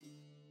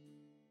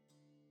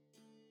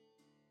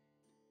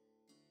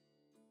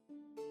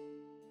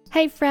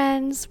Hey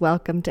friends,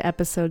 welcome to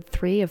episode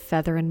 3 of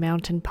Feather and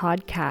Mountain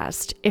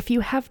Podcast. If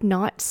you have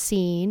not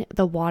seen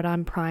the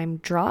Wadon Prime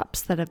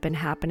drops that have been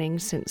happening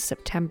since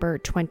September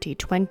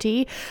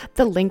 2020,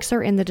 the links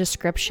are in the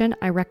description.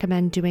 I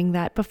recommend doing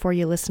that before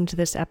you listen to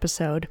this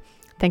episode.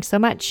 Thanks so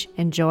much.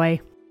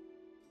 Enjoy.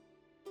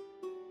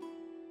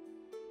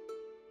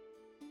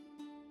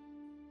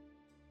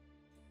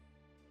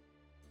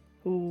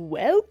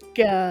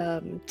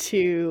 Welcome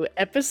to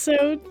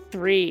episode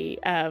 3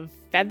 of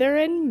Feather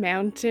and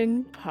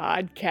Mountain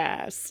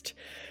Podcast.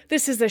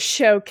 This is a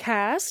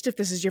showcast, if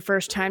this is your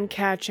first time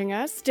catching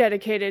us,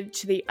 dedicated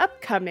to the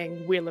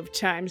upcoming Wheel of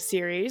Time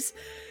series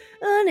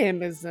on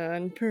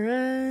Amazon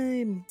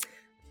Prime.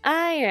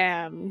 I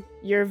am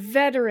your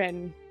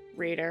veteran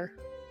reader,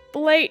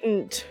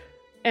 blatant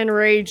and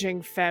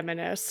raging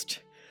feminist,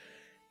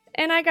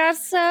 and I got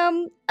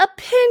some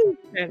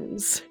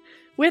opinions.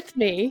 With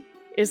me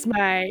is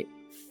my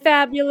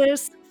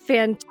fabulous,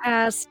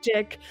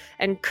 fantastic,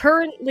 and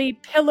currently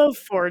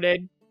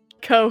pillow-forted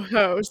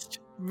co-host,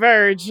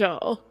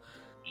 Virgil.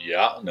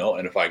 Yeah, no,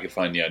 and if I could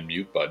find the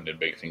unmute button, it'd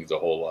make things a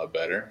whole lot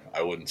better.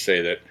 I wouldn't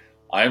say that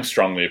I'm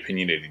strongly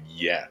opinionated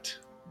yet,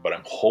 but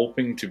I'm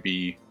hoping to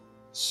be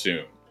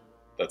soon.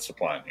 That's the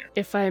plan here.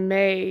 If I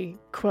may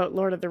quote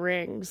Lord of the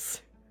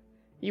Rings,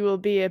 you will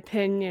be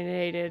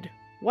opinionated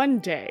one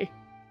day,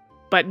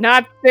 but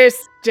not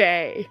this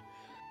day.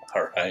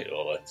 All right,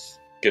 well, let's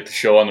get the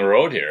show on the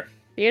road here.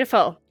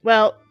 Beautiful.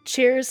 Well,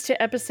 cheers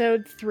to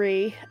episode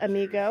 3,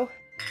 amigo.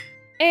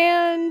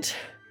 And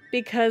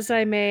because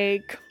I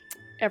make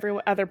every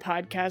other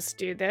podcast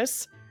do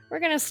this, we're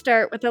going to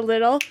start with a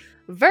little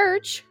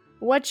Verge,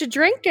 what you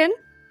drinking?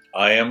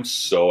 I am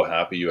so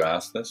happy you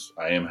asked this.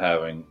 I am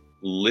having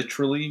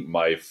literally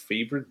my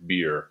favorite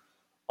beer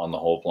on the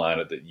whole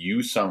planet that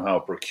you somehow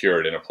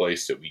procured in a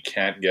place that we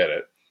can't get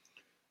it.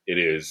 It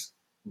is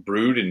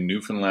brewed in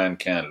Newfoundland,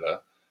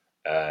 Canada,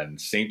 and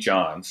St.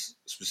 John's,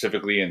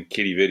 specifically in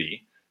Quidi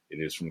Vidi.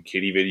 It is from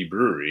Quidi Vidi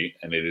Brewery,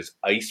 and it is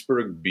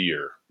iceberg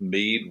beer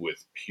made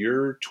with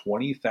pure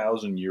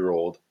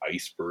 20,000-year-old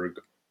iceberg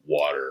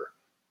water.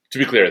 To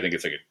be clear, I think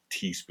it's like a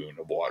teaspoon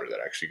of water that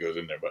actually goes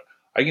in there, but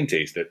I can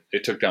taste it.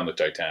 It took down the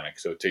Titanic,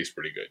 so it tastes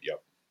pretty good.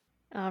 Yep.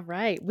 All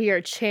right. We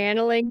are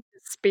channeling the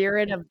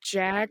spirit of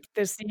Jack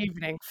this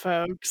evening,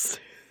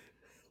 folks.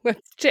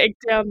 Let's take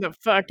down the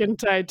fucking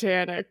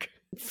Titanic.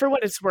 For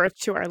what it's worth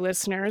to our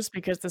listeners,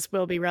 because this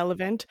will be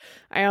relevant,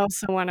 I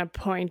also want to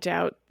point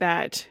out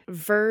that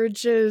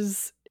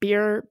Verge's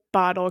beer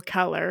bottle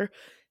color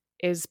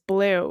is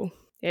blue.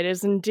 It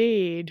is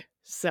indeed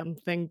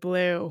something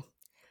blue.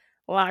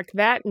 Lock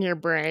that in your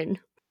brain.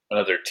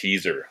 Another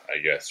teaser,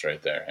 I guess,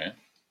 right there, eh?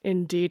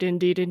 Indeed,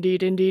 indeed,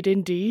 indeed, indeed,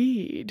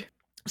 indeed.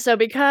 So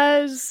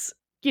because,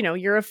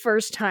 you're a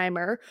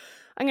first-timer,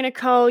 I'm going to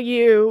call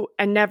you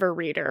a never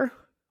reader,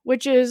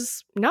 which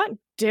is not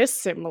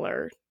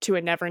dissimilar to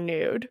a never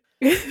nude.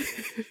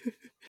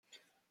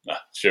 Not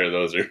sure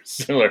those are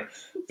similar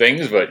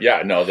things, but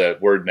yeah, no, the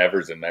word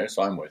never's in there,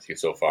 so I'm with you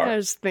so far. I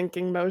was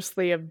thinking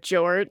mostly of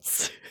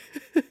jorts.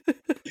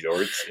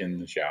 Jorts in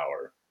the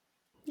shower.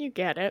 You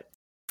get it.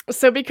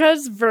 So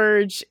because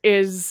Verge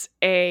is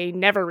a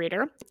never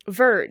reader,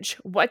 Verge,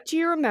 what do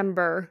you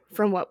remember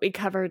from what we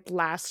covered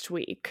last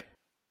week?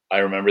 I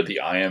remember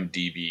the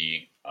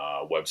IMDb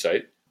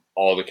website,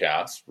 all the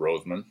cast,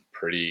 Rosamund,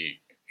 pretty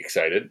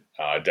excited.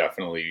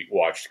 Definitely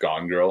watched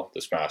Gone Girl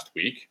this past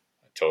week.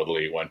 I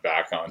totally went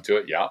back onto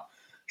it. Yeah,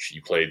 she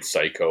played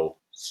Psycho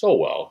so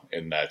well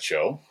in that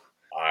show.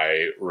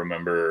 I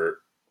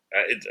remember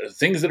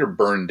things that are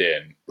burned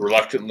in,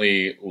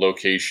 reluctantly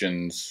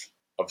locations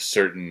of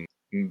certain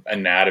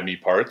anatomy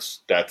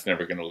parts. That's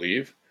never going to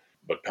leave.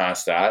 But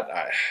past that,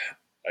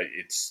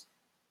 it's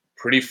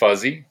pretty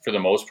fuzzy for the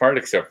most part,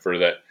 except for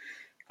that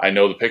I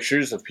know the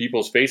pictures of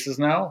people's faces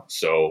now.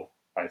 So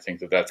I think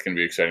that that's going to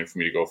be exciting for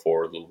me to go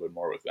forward a little bit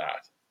more with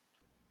that.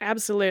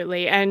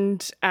 Absolutely.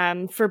 And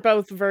for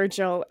both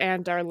Virgil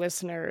and our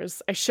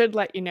listeners, I should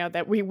let you know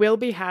that we will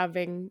be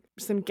having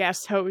some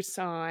guest hosts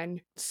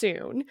on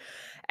soon.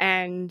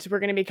 And we're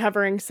going to be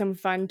covering some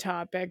fun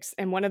topics.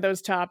 And one of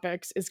those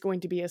topics is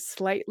going to be a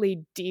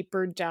slightly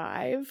deeper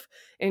dive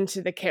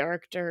into the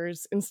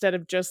characters instead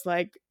of just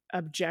like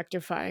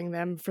objectifying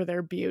them for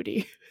their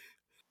beauty.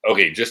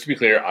 Okay, just to be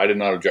clear, I did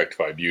not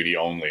objectify beauty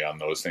only on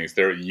those things.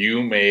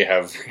 You may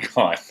have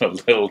gone a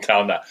little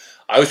down that.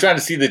 I was trying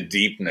to see the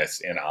deepness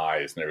in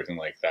eyes and everything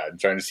like that. I'm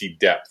trying to see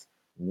depth.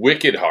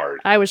 Wicked hard.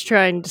 I was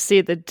trying to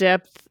see the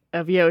depth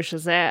of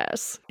Yosha's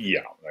ass.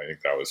 Yeah, I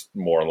think that was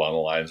more along the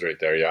lines right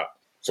there, yeah.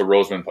 So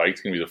Rosamund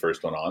Pike's going to be the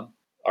first one on.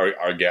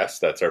 Our guest,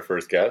 that's our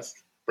first guest.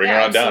 Bring her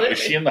on down. Is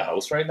she in the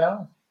house right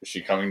now? Is she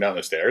coming down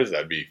the stairs?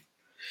 That'd be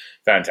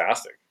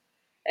fantastic.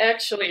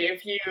 Actually,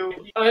 if you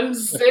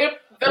unzip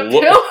the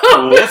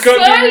pillow, look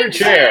under your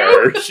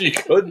chair. She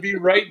could be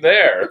right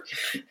there.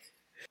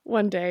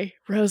 One day,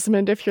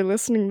 Rosamund, if you're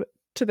listening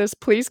to this,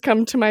 please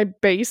come to my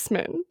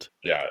basement.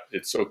 Yeah,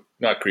 it's so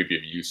not creepy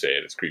if you say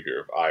it. It's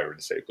creepier if I were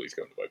to say, please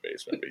come to my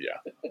basement. But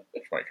yeah,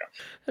 might come.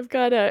 I've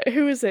got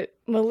who is it?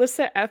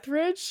 Melissa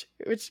Etheridge?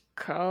 Which,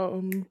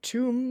 come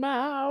to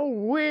my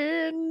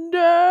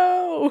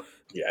window.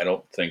 Yeah, I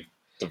don't think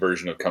the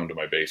version of Come to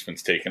My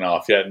Basement's taken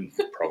off yet, and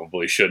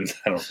probably shouldn't.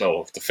 I don't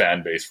know if the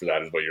fan base for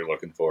that is what you're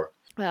looking for.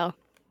 Well,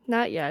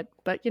 not yet,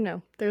 but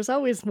there's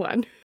always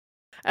one.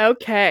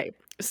 Okay,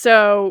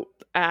 so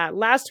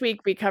last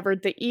week we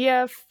covered the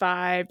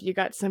EF5. You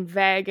got some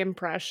vague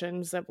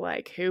impressions of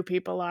like who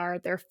people are,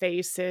 their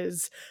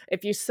faces.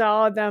 If you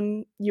saw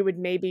them, you would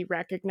maybe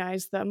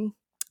recognize them.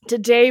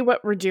 Today,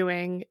 what we're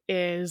doing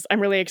is,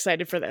 I'm really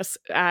excited for this.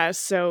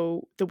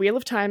 So the Wheel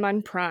of Time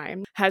on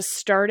Prime has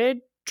started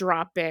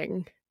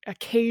dropping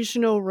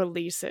occasional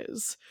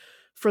releases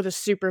for the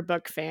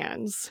Superbook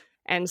fans.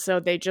 And so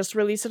they just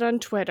released it on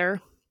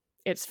Twitter.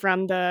 It's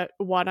from the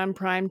What on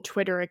Prime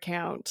Twitter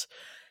account,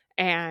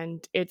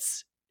 and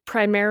it's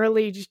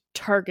primarily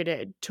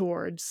targeted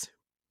towards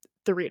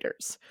the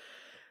readers.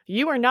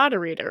 You are not a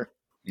reader.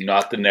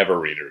 Not the never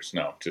readers,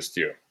 no, just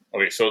you.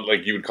 Okay, so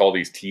like you would call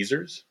these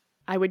teasers?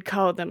 I would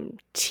call them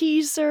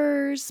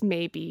teasers,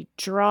 maybe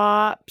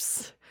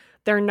drops.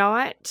 They're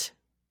not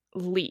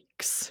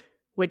leaks,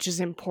 which is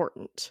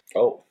important.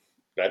 Oh,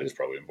 that is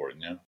probably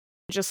important, yeah.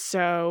 Just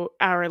so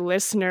our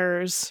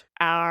listeners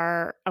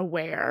are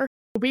aware,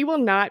 we will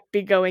not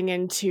be going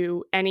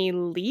into any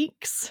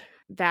leaks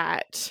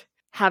that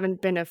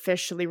haven't been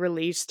officially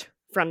released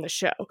from the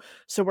show.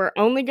 So we're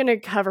only going to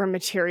cover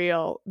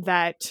material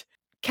that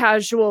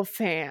casual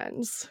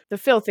fans, the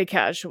filthy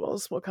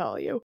casuals, we'll call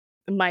you,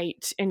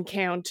 might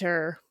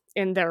encounter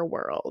in their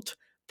world.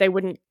 They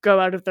wouldn't go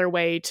out of their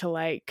way to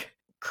like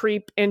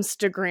creep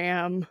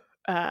Instagram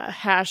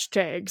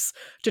hashtags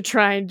to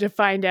trying to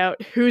find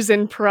out who's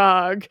in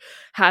Prague,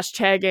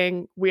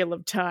 hashtagging Wheel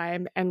of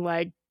Time, and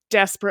like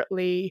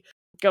desperately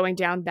going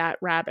down that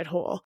rabbit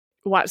hole.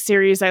 What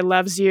series I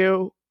loves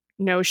you?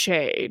 No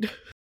shade.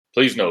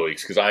 Please no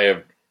leaks, because I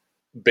have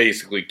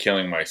basically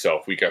killing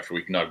myself week after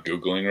week not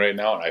Googling right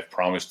now, and I've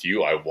promised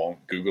you I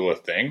won't Google a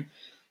thing,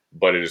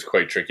 but it is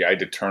quite tricky. I had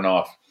to turn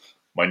off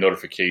my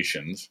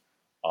notifications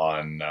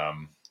on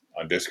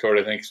Discord,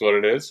 I think is what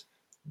it is,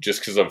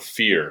 just because of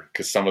fear,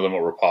 because some of them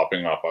that were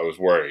popping up, I was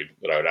worried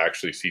that I would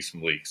actually see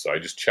some leaks. So I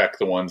just check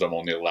the ones I'm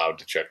only allowed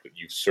to check that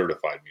you've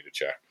certified me to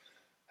check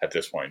at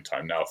this point in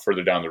time. Now,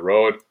 further down the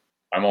road,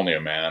 I'm only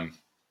a man.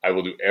 I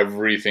will do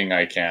everything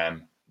I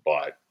can,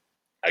 but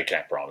I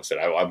can't promise it.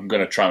 I'm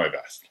going to try my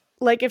best.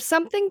 Like if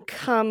something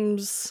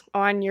comes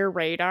on your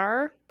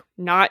radar,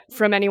 not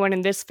from anyone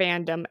in this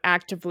fandom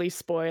actively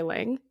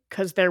spoiling,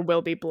 because there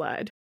will be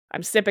blood.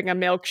 I'm sipping a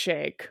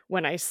milkshake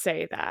when I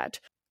say that.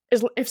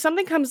 If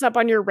something comes up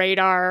on your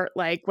radar,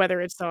 like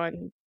whether it's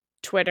on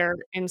Twitter,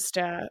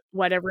 Insta,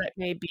 whatever it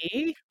may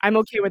be, I'm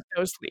okay with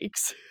those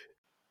leaks.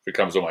 If it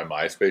comes on my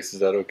MySpace, is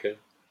that okay?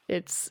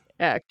 It's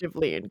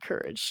actively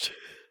encouraged.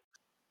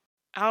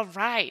 All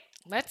right,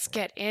 let's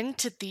get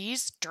into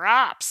these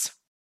drops.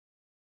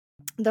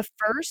 The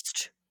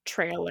first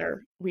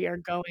trailer we are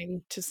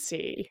going to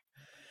see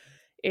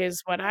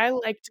is what I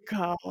like to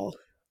call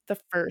the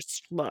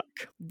first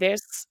look.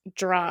 This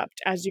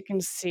dropped, as you can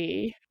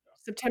see,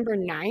 September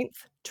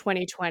 9th,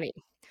 2020,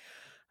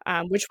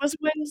 which was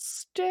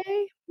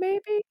Wednesday,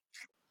 maybe?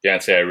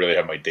 Can't say I really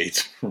have my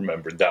dates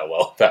remembered that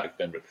well back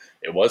then, but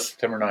it was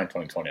September 9,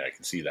 2020. I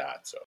can see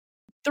that. So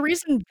The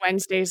reason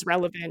Wednesday's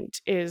relevant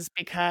is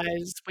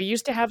because we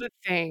used to have a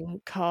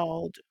thing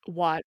called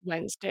What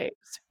Wednesdays.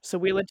 So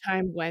Wheel of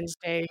Time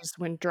Wednesdays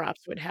when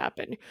drops would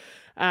happen.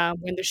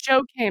 When the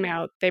show came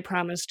out, they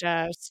promised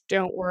us,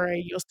 don't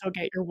worry, you'll still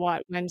get your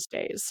What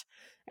Wednesdays.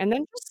 And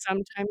then just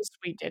sometimes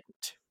we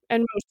didn't.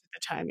 And most of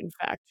the time, in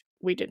fact,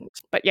 we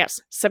didn't. But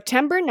yes,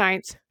 September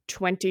 9th,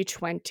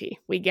 2020,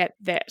 we get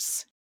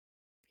this.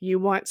 You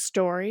want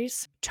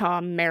stories?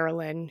 Tom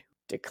Marilyn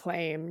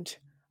declaimed.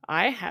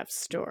 I have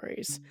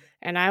stories,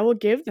 and I will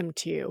give them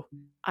to you.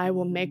 I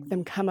will make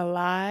them come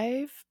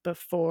alive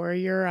before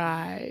your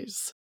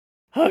eyes.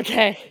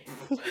 Okay.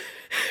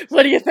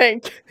 What do you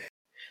think?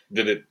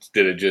 did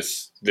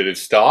it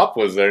stop?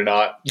 Is there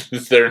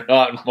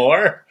not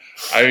more?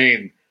 I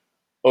mean,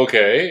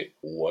 okay,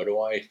 what do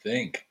I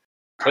think?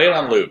 Play it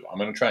on loop. I'm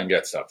gonna try and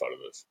get stuff out of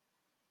this.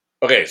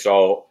 Okay,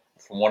 so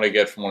from what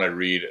I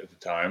read at the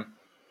time,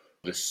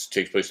 this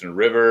takes place in a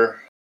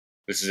river.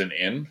 This is an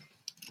inn.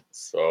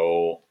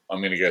 So I'm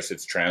going to guess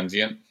it's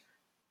transient.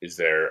 Is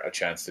there a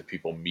chance that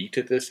people meet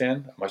at this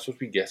inn? Am I supposed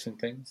to be guessing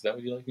things? Is that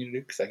what you'd like me to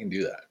do? Because I can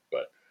do that,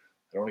 but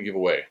I don't want to give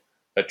away.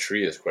 That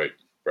tree is quite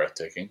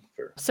breathtaking.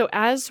 So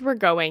as we're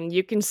going,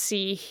 you can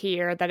see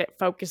here that it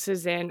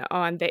focuses in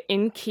on the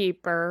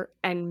innkeeper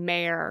and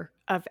mayor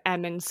of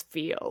Emmons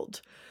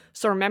Field.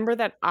 So remember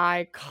that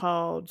I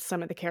called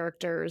some of the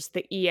characters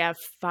the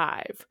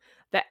EF5,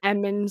 the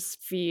Emmons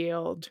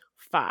Field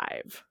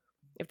 5,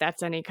 if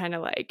that's any kind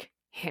of like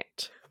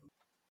hint.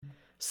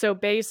 So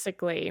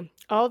basically,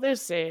 all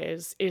this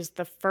is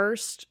the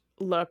first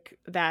look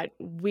that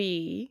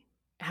we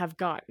have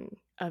gotten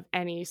of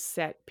any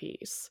set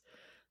piece.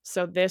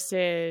 So this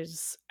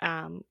is,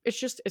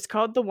 it's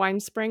called the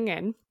Wine Spring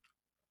Inn.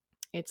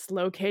 It's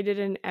located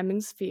in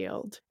Emmons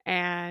Field,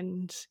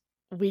 and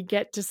we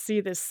get to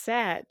see the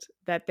set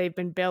that they've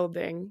been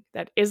building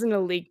that isn't a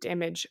leaked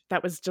image,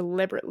 that was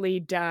deliberately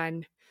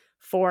done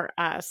for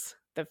us,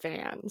 the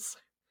fans.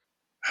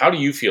 How do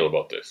you feel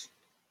about this?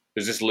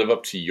 Does this live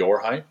up to your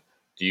hype?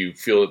 Do you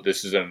feel that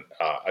this is a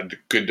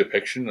good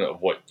depiction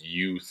of what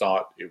you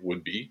thought it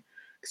would be?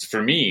 Because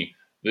for me,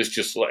 this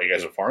just like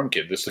as a farm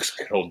kid, this looks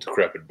like an old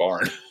decrepit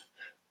barn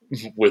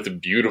with a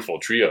beautiful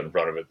tree out in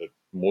front of it that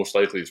most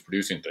likely is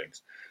producing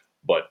things.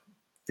 But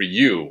for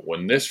you,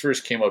 when this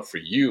first came out for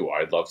you,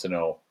 I'd love to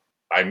know.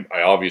 I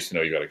obviously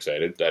know you got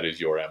excited. That is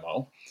your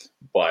MO.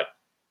 But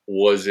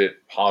was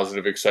it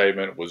positive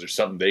excitement? Was there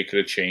something they could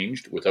have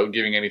changed without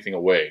giving anything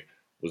away?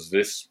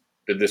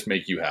 Did this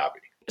make you happy?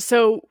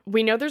 So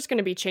we know there's going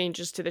to be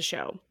changes to the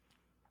show.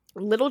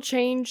 Little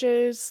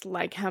changes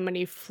like how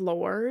many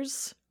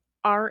floors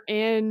are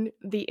in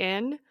the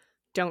inn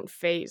don't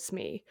faze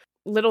me.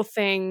 Little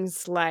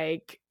things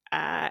like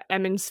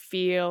Emmons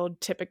Field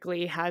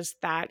typically has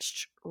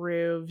thatched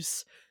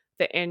roofs.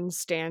 The inn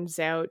stands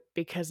out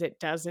because it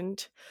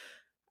doesn't.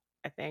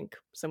 I think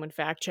someone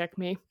fact check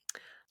me.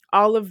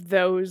 All of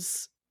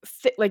those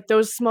like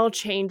those small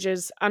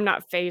changes I'm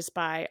not fazed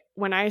by.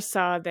 When I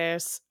saw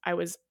this, I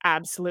was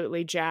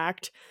absolutely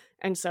jacked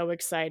and so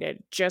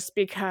excited just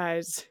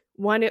because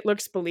one, it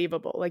looks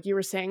believable. Like you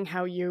were saying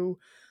how you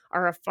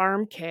are a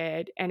farm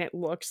kid and it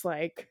looks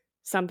like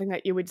something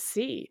that you would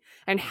see.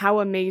 And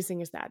how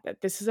amazing is that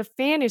this is a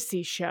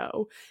fantasy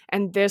show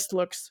and this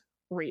looks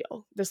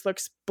real. This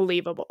looks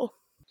believable.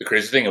 The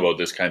crazy thing about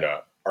this kind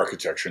of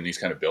architecture and these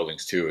kind of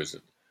buildings too is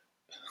that,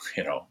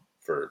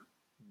 for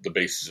the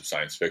basis of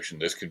science fiction,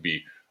 this could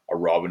be a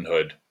Robin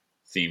Hood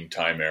themed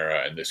time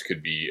era, and this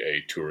could be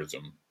a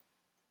tourism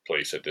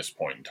place at this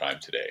point in time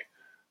today.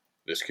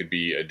 This could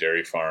be a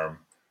dairy farm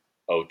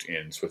out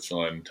in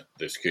Switzerland.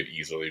 This could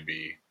easily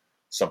be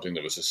something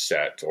that was a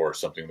set or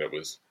something that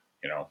was,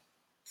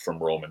 from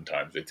Roman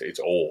times. It's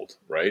old,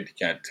 right? You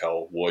can't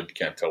tell wood, you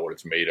can't tell what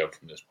it's made of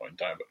from this point in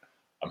time. But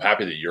I'm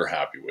happy that you're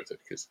happy with it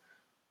because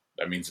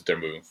that means that they're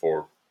moving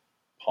forward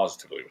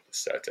positively with the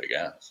set, I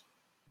guess.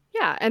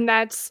 Yeah, and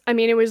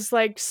it was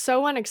like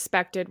so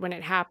unexpected when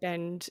it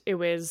happened. It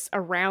was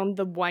around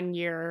the 1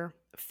 year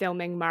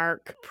filming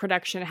mark.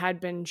 Production had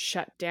been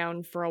shut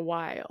down for a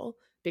while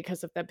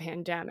because of the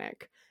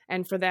pandemic.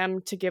 And for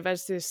them to give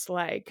us this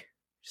like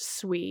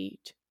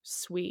sweet,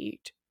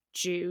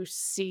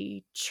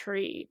 juicy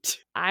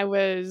treat,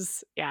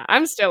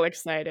 I'm still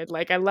excited.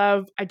 Like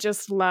I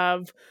just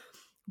love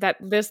that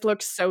this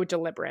looks so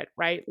deliberate,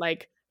 right?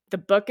 Like the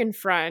book in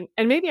front,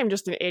 and maybe I'm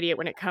just an idiot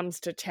when it comes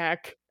to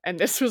tech, and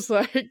this was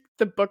like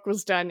the book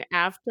was done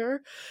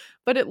after,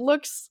 but it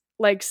looks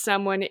like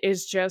someone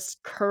is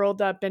just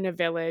curled up in a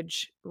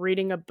village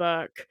reading a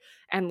book,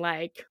 and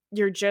like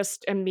you're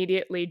just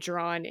immediately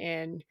drawn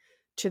in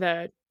to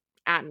the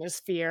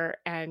atmosphere,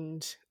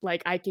 and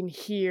like I can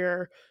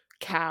hear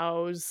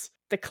cows,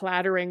 the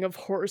clattering of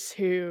horse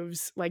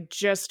hooves, like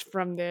just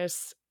from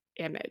this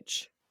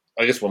image.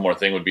 I guess one more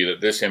thing would be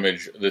that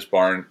this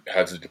barn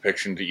has a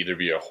depiction to either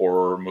be a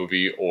horror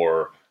movie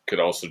or could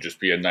also just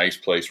be a nice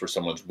place where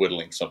someone's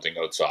whittling something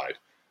outside.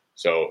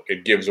 So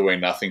it gives away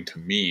nothing to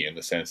me in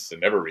the sense as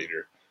a never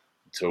reader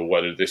to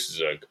whether this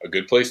is a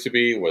good place to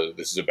be, whether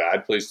this is a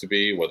bad place to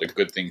be, whether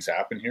good things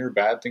happen here,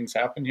 bad things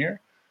happen here.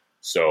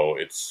 So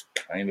it's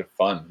kind of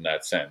fun in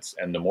that sense.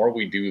 And the more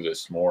we do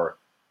this, the more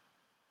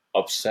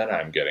upset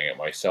I'm getting at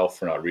myself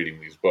for not reading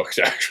these books,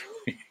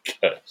 actually,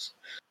 because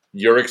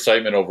your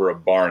excitement over a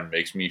barn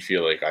makes me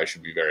feel like I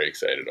should be very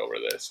excited over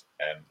this,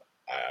 and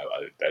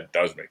that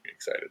does make me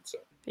excited. So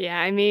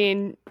yeah,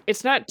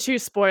 it's not too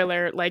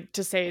spoiler like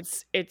to say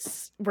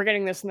it's we're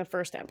getting this in the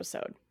first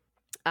episode.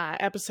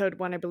 Episode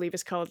 1, I believe,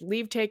 is called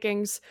Leave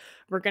Takings.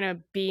 We're gonna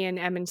be in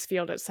Emmons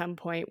Field at some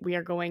point. We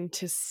are going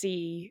to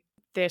see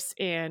this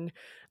in.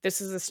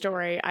 This is a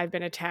story I've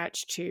been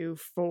attached to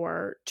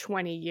for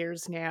 20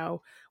 years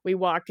now. We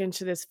walk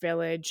into this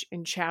village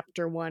in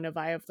chapter 1 of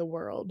Eye of the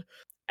World.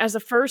 As a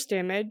first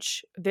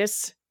image,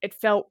 it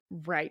felt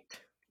right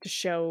to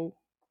show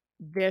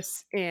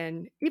this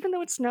in, even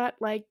though it's not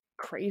like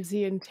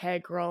crazy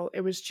integral.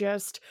 It was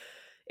just,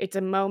 it's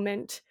a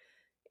moment,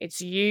 it's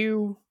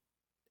you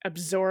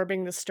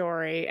absorbing the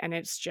story, and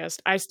it's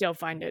just, I still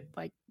find it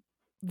like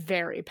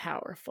very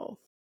powerful.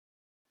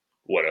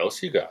 what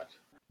else you got?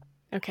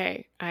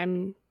 Okay,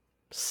 I'm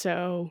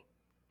so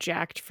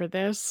jacked for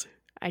this.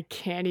 I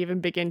can't even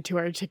begin to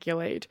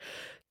articulate.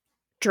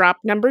 Drop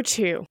number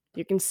 2.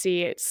 You can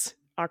see it's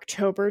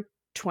October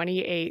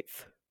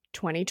 28th,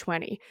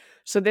 2020.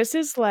 So this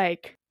is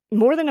like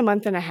more than a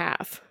month and a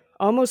half,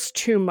 almost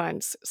 2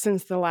 months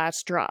since the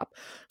last drop.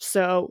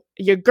 So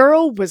your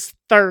girl was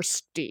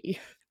thirsty.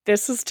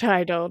 This is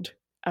titled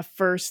A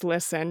First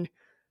Listen,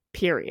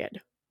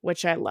 period,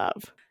 which I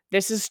love.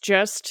 This is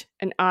just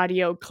an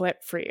audio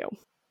clip for you.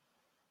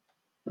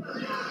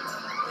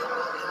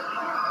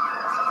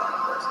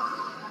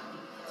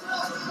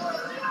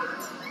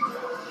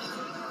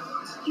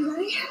 You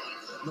ready?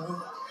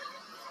 No.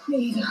 Me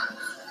either.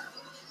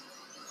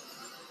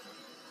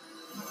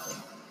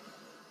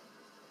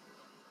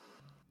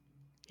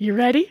 You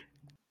ready?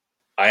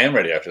 I am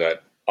ready after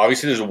that.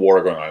 Obviously, there's a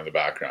war going on in the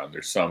background.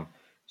 There's some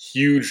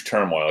huge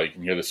turmoil. You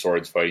can hear the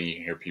swords fighting. You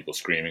can hear people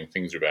screaming.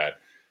 Things are bad.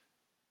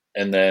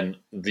 And then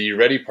the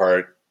ready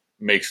part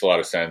makes a lot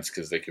of sense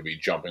because they could be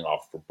jumping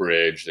off a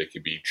bridge. They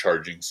could be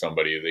charging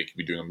somebody. They could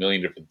be doing a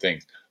million different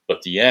things.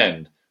 But the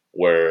end,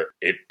 where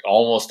it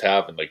almost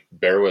happened, like,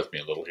 bear with me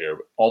a little here,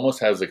 but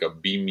almost has like a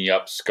beam me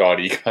up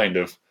Scotty kind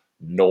of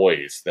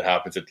noise that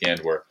happens at the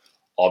end where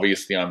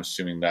obviously I'm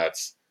assuming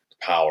that's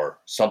power.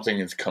 Something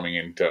is coming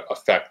into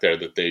effect there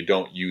that they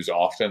don't use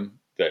often,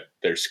 that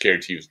they're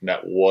scared to use. And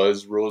that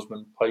was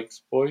Rosamund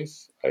Pike's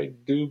voice, I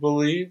do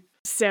believe.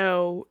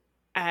 So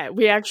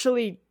we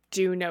actually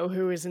do know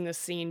who is in the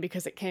scene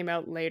because it came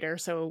out later.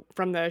 So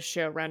from the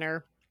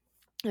showrunner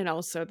and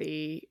also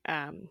the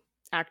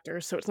actor.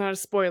 So it's not a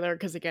spoiler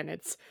because, again,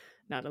 it's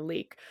not a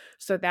leak.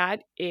 So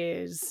that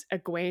is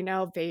Egwene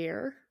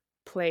Alvear,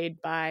 played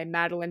by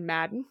Madeline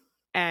Madden,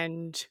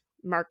 and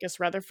Marcus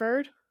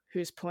Rutherford,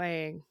 who's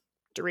playing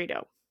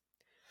Dorito.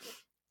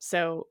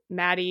 So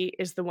Maddie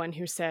is the one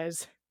who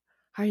says,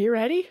 "Are you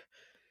ready?"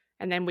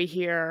 And then we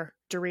hear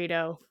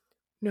Dorito,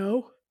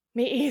 "No,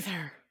 me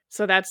either."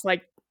 So that's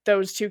like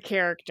those two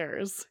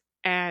characters.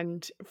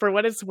 And for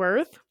what it's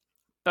worth,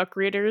 book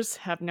readers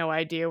have no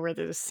idea where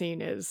this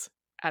scene is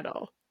at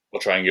all. I'll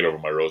try and get over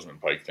my Rosamund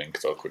Pike thing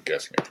because I'll quit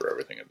guessing it for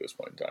everything at this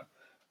point in time.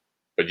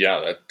 But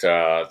yeah,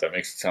 that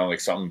makes it sound like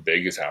something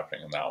big is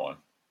happening in that one.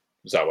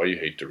 Is that why you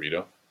hate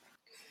Dorito?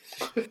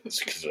 It's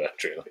because of that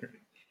trailer.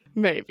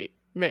 Maybe.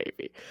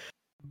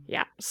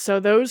 Yeah, so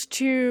those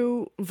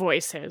two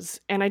voices,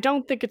 and I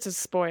don't think it's a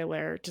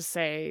spoiler to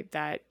say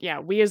that, yeah,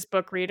 we as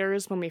book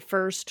readers, when we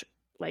first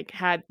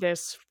had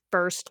this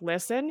first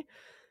listen,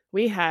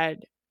 we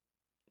had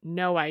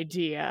no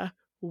idea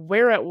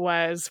where it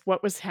was,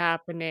 what was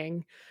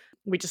happening.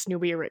 We just knew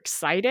we were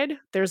excited.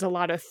 There's a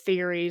lot of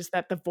theories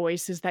that the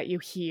voices that you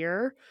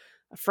hear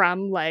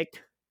from,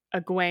 like,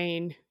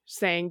 Egwene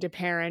saying to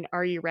Perrin,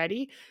 "Are you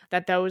ready?"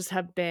 that those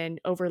have been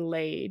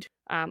overlaid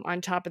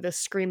on top of the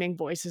screaming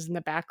voices in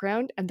the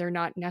background, and they're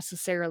not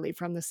necessarily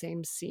from the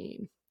same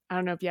scene. I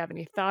don't know if you have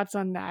any thoughts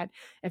on that,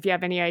 if you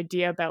have any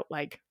idea about,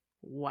 like,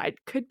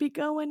 what could be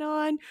going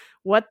on,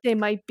 what they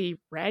might be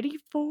ready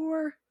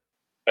for.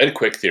 I had a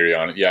quick theory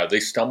on it. Yeah, they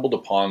stumbled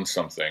upon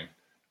something,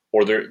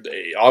 or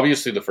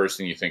obviously the first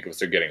thing you think of is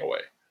they're getting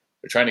away.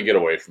 They're trying to get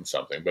away from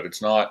something, but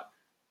it's not.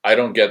 I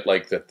don't get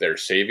like that they're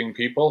saving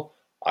people.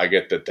 I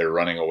get that they're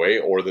running away,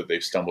 or that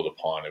they've stumbled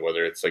upon it.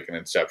 Whether it's like an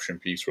Inception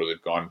piece where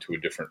they've gone to a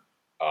different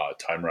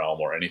time realm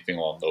or anything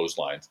along those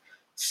lines,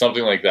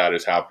 something like that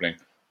is happening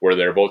where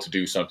they're about to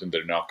do something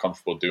they're not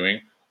comfortable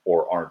doing,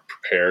 or aren't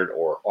prepared,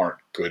 or aren't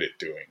good at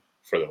doing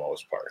for the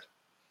most part.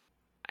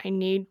 I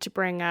need to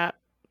bring up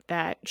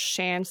that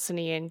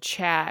Shansony in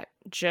chat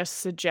just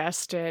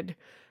suggested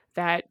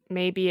that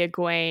maybe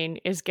Egwene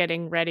is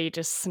getting ready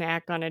to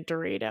snack on a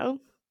Dorito.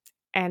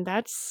 And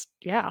that's,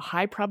 yeah,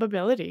 high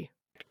probability.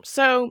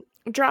 So,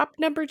 drop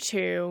number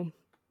 2.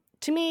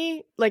 To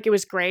me, like, it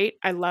was great.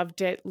 I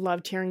loved it.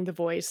 Loved hearing the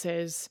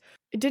voices.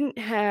 It didn't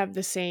have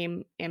the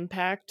same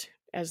impact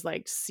as,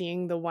 like,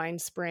 seeing the wine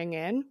spring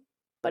in,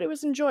 but it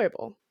was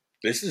enjoyable.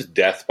 This is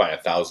death by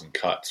 1,000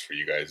 cuts for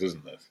you guys,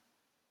 isn't this?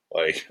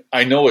 Like,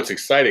 I know it's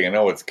exciting, I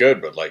know it's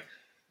good, but like,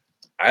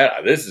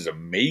 this is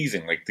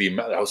amazing. Like the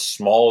amount, how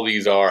small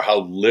these are,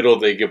 how little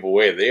they give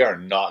away. They are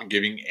not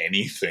giving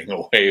anything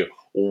away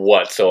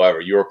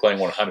whatsoever. You are playing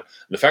 100.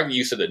 The fact that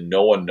you said that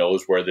no one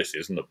knows where this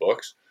is in the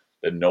books,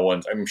 that no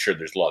one's. I'm sure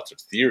there's lots of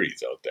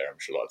theories out there. I'm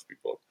sure lots of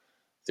people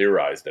have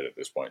theorized it at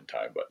this point in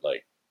time, but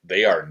like,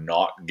 they are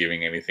not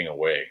giving anything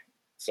away.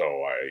 So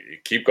I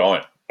keep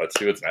going. Let's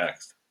see what's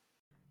next.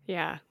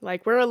 Yeah,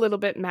 like, we're a little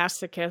bit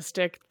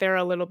masochistic, they're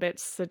a little bit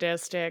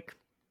sadistic.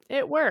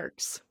 It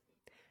works.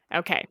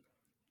 Okay,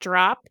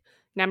 drop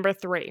number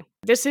 3.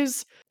 This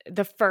is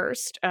the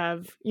first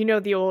of,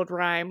 the old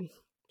rhyme,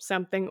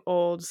 something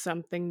old,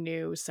 something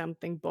new,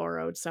 something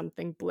borrowed,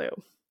 something blue.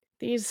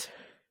 These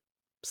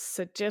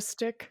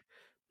sadistic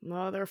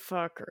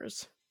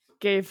motherfuckers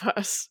gave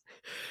us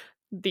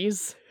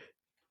these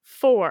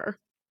 4,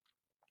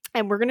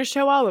 and we're going to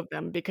show all of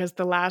them because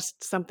the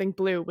last something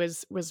blue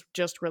was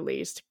just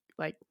released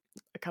like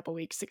a couple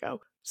weeks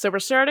ago. So we're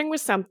starting with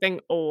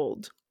something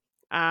old.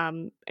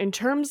 In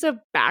terms of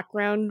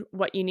background,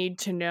 what you need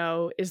to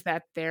know is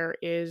that there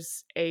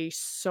is a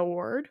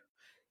sword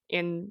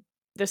in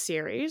the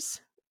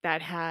series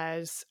that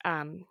has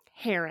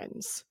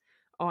herons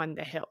on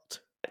the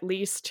hilt. At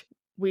least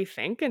we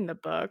think in the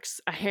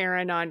books, a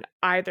heron on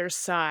either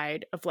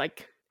side of,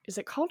 like, is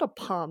it called a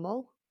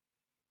pommel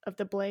of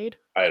the blade?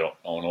 I don't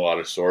own a lot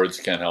of swords.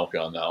 Can't help you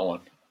on that one.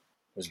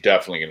 I was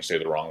definitely going to say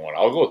the wrong one.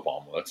 I'll go with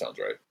pommel. That sounds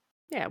right.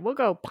 Yeah, we'll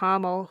go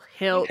pommel,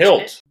 hilt.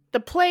 Hilt. The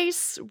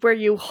place where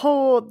you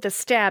hold the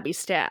stabby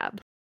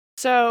stab.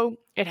 So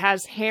it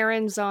has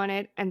herons on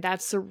it, and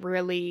that's a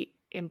really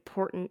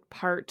important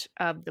part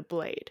of the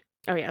blade.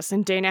 Oh yes,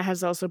 and Dana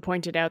has also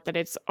pointed out that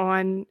it's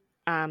on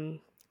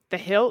the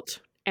hilt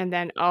and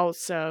then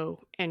also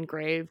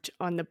engraved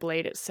on the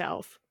blade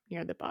itself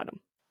near the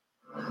bottom.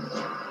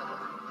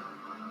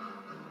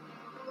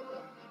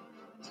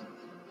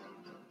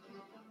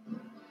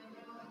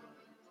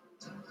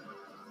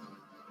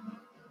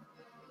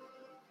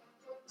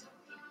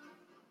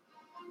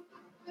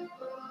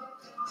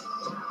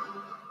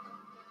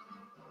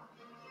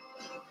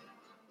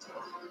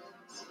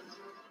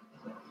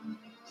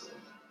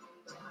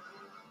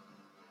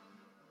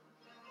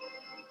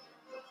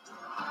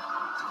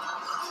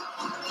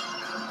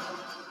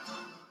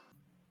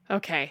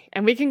 Okay,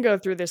 and we can go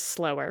through this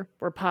slower.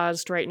 We're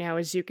paused right now,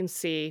 as you can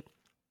see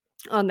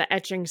on the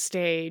etching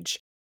stage,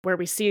 where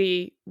we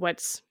see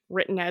what's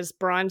written as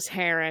bronze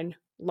heron,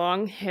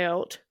 long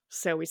hilt.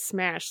 So we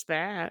smash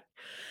that.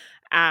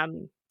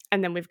 Um,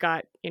 and then we've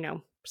got,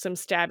 some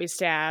stabby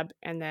stab,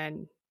 and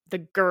then the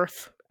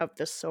girth of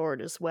the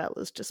sword as well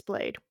is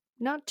displayed.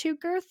 Not too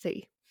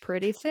girthy,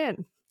 pretty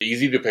thin. The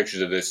easy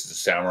depiction of this is a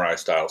samurai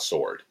style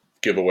sword.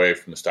 Giveaway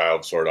from the style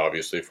of sword,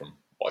 obviously, from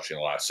watching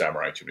The Last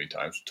Samurai too many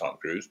times with Tom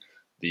Cruise.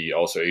 The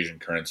also Asian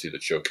currency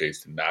that's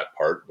showcased in that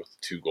part with the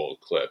 2 gold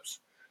clips.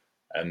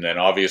 And then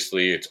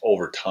obviously it's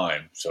over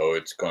time. So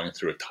it's going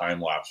through a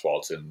time lapse while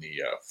it's in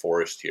the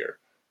forest here.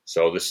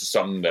 So this is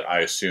something that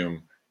I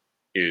assume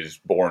is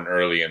born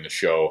early in the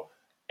show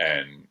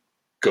and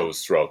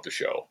goes throughout the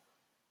show.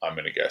 I'm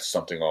going to guess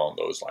something along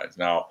those lines.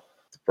 Now,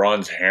 the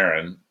bronze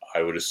heron,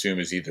 I would assume,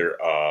 is either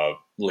a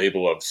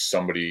label of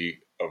somebody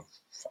of,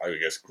 I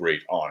guess,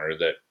 great honor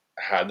that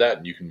had that,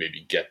 and you can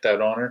maybe get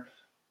that honor,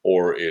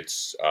 or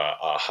it's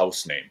a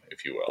house name,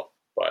 if you will.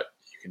 But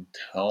you can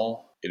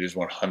tell it is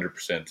 100%,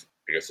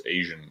 I guess,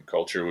 Asian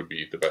culture would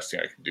be the best thing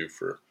I can do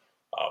for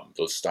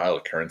those style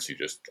of currency.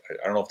 Just,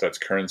 I don't know if that's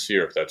currency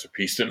or if that's a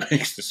piece that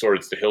makes the sword.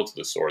 It's the hilt of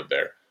the sword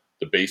there,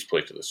 the base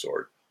plate of the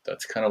sword.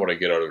 That's kind of what I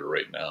get out of it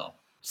right now.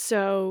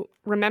 So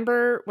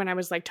remember when I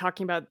was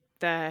talking about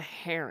the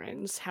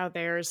herons, how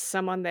there's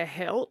some on the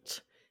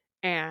hilt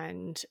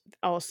and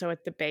also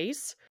at the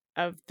base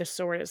of the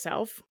sword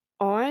itself?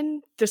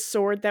 On the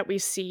sword that we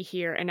see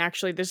here, and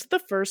actually this is the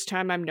first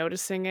time I'm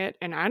noticing it,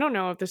 and I don't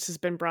know if this has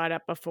been brought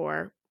up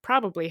before,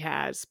 probably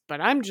has,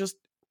 but I'm just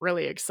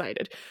really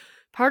excited.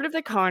 Part of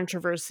the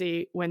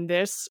controversy when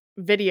this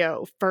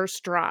video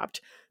first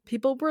dropped,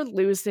 people were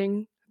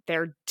losing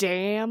their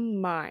damn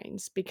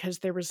minds because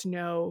there was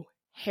no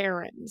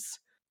herons.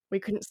 We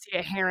couldn't see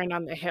a heron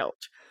on the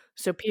hilt.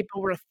 So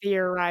people were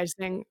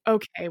theorizing,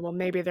 okay, well,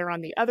 maybe they're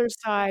on the other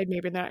side.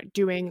 Maybe they're not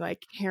doing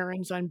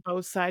herons on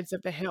both sides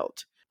of the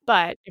hilt.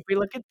 But if we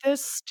look at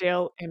this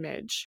still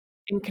image,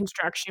 in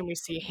construction, we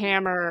see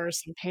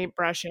hammers and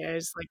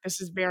paintbrushes.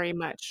 This is very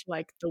much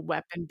like the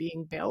weapon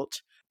being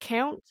built.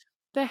 Count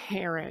the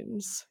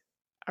herons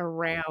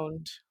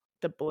around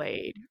the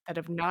blade that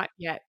have not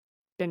yet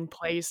been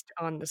placed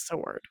on the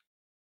sword.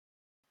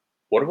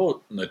 What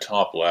about in the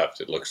top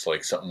left? It looks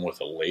like something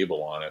with a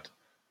label on it.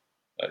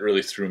 That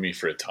really threw me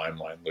for a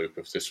timeline loop.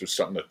 If this was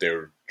something that they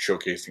were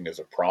showcasing as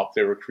a prop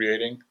they were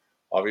creating,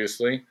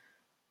 obviously.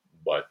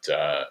 But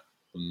I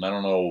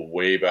don't know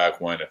way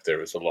back when if there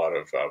was a lot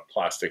of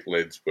plastic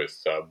lids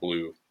with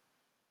blue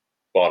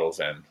bottles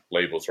and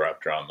labels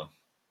wrapped around them.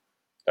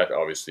 That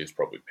obviously is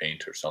probably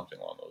paint or something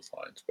along those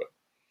lines. But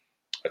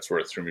that's where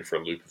it threw me for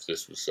a loop if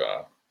this was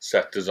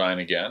set design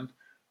again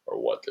or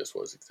what this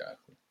was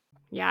exactly.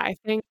 Yeah, I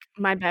think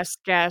my best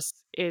guess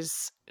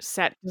is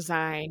set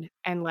design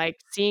and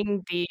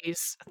seeing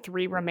these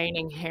 3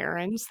 remaining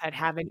herons that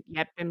haven't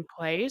yet been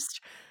placed.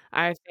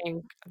 I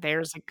think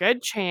there's a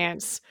good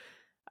chance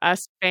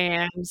us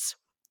fans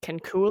can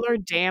cool our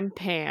damn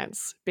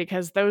pants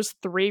because those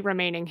 3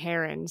 remaining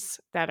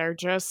herons that are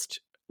just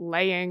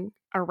laying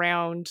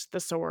around the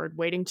sword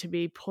waiting to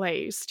be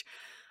placed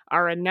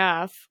are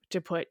enough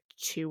to put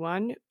 2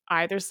 on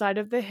either side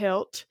of the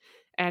hilt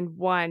and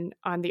 1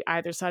 on the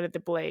either side of the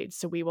blade.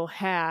 So we will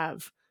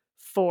have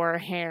 4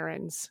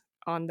 herons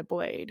on the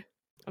blade.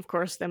 Of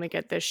course, then we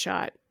get this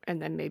shot,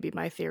 and then maybe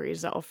my theory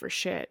is all for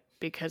shit.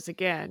 Because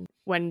again,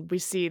 when we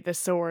see the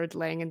sword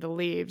laying in the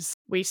leaves,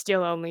 we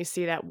still only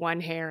see that 1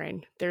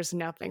 heron. There's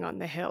nothing on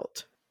the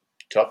hilt.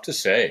 Tough to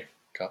say.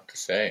 Tough to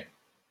say.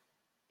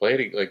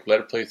 Play it, let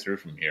it play through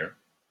from here.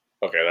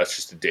 Okay, that's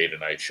just a day to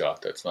night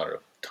shot. That's not a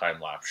time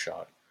lapse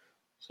shot.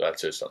 So that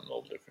says something a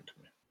little different to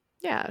me.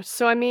 Yeah.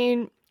 So, I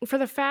mean, for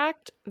the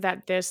fact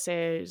that this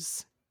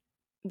is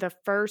the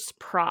first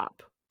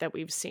prop that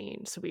we've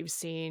seen, so we've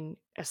seen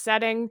a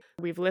setting,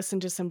 we've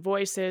listened to some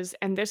voices,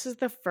 and this is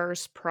the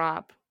first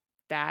prop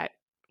that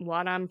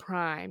Wadon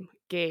Prime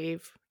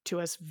gave to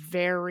us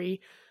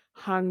very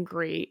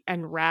hungry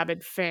and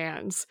rabid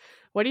fans.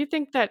 What do you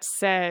think that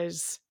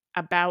says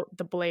about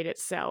the blade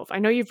itself? I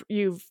know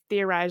you've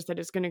theorized that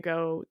it's going to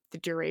go the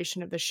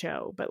duration of the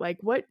show, but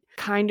what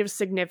kind of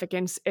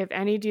significance, if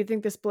any, do you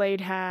think this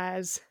blade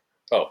has?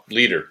 Oh,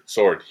 leader,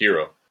 sword,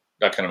 hero,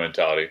 that kind of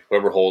mentality.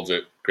 Whoever holds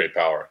it, great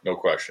power, no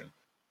question.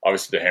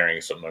 Obviously, the herring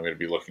is something I'm going to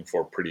be looking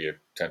for pretty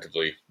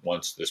attentively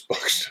once this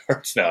book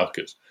starts now,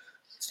 because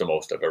it's the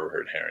most I've ever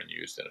heard heron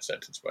used in a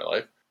sentence in my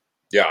life.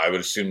 Yeah, I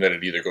would assume that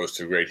it either goes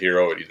to a great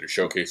hero, it either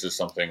showcases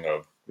something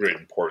of great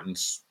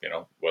importance,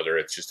 whether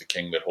it's just a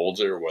king that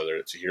holds it or whether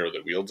it's a hero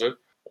that wields it.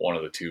 One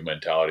of the two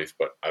mentalities,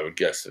 but I would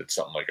guess that it's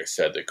something, like I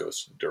said, that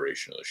goes to the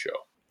duration of the show.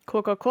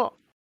 Cool.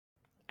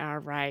 All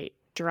right,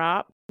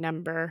 drop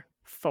number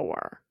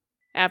 4.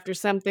 After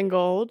something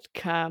gold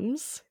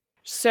comes.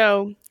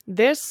 So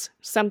this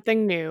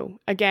something new,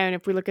 again,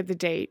 if we look at the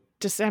date,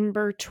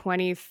 December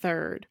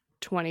 23rd,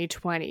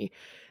 2020.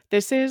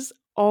 This is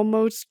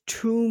almost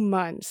 2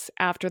 months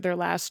after their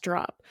last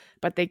drop,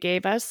 but they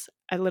gave us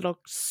a little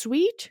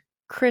sweet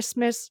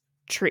Christmas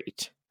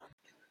treat.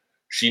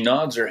 She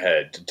nods her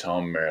head to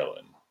Tom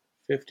Maryland,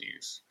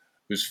 50s,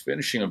 who's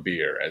finishing a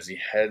beer as he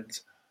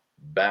heads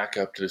back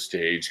up to the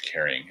stage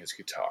carrying his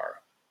guitar.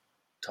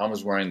 Tom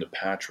is wearing the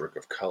patchwork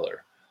of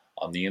color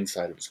on the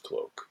inside of his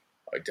cloak,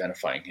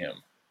 identifying him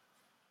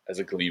as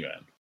a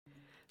Gleeman.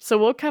 So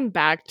we'll come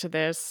back to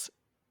this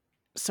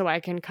so I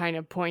can kind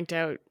of point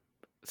out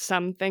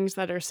some things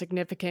that are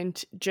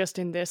significant just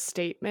in this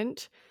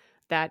statement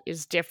that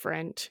is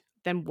different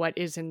than what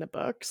is in the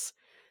books.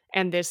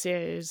 And this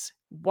is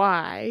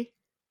why,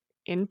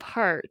 in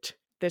part,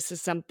 this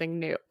is something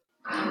new.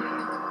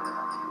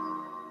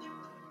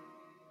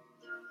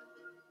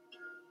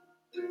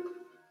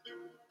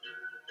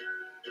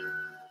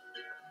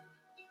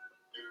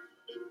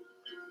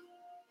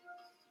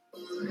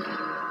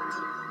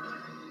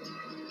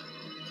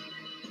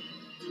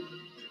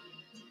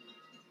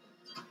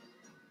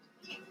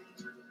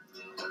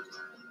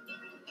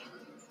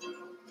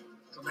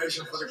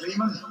 Donation for the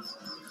Gleeman.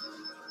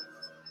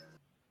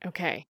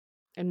 Okay.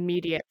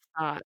 Immediate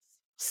thoughts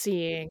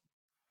seeing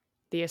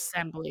the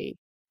assembly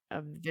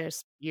of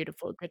this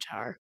beautiful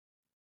guitar.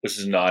 This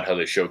is not how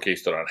they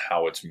showcased it on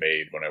how it's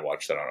made when I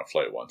watched that on a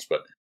flight once,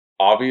 but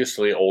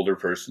obviously older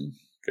person.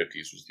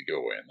 50s was the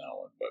giveaway in that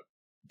one, but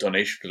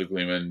donation for the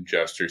Gleeman,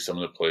 gesture,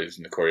 someone that plays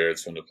in the courtyard,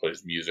 someone that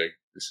plays music.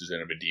 This is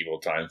in a medieval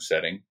time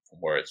setting from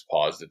where it's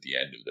paused at the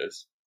end of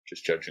this,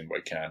 just judging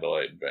by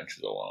candlelight and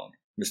benches alone.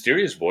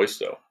 Mysterious voice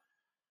though.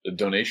 The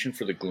donation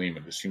for the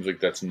Gleeman, it seems like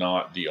that's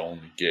not the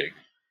only gig,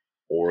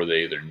 or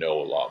they either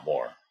know a lot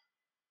more.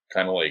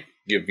 Kind of like,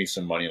 give me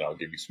some money and I'll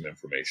give you some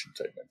information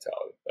type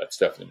mentality. That's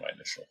definitely my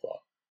initial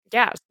thought.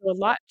 Yeah, so a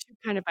lot to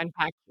kind of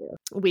unpack here.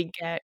 We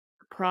get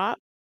a prop,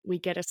 we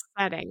get a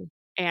setting,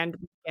 and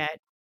we get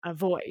a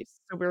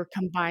voice. So we're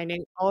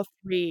combining all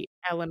three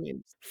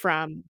elements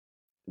from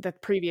the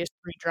previous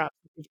three drops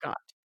that we've got,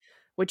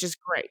 which is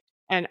great.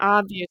 And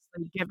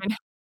obviously, given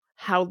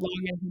how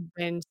long it had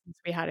been since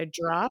we had a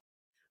drop,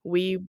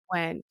 we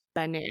went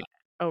banana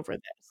over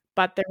this.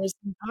 But there was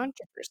some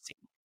controversy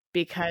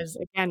because,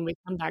 again, we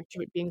come back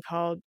to it being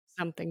called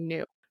something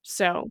new.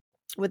 So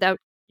without,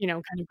 kind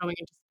of going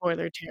into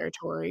spoiler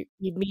territory,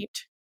 we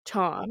meet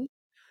Tom,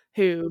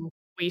 who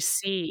we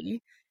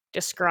see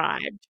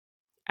described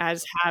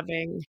as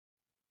having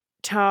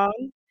Tom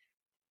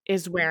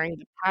is wearing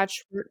the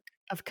patchwork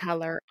of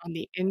color on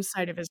the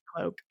inside of his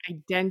cloak,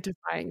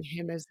 identifying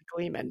him as the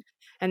Gleeman.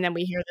 And then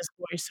we hear this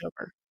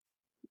voiceover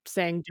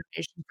saying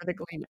donation for the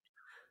Gleeman.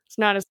 It's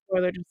not a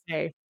spoiler to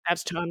say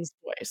that's Tom's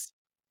voice.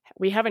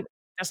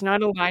 That's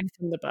not a line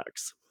from the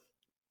books.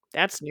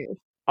 That's new.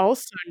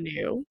 Also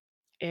new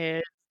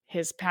is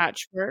his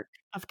patchwork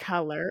of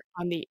color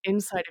on the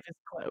inside of his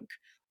cloak.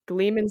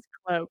 Gleeman's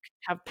cloak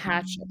have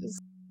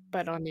patches,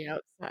 but on the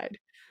outside.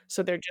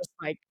 So they're just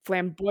like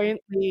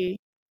flamboyantly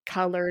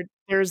colored.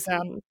 There's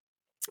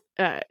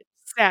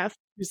Seth,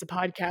 who's a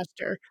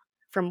podcaster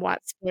from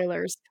What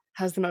Spoilers,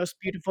 has the most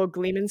beautiful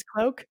Gleeman's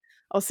cloak.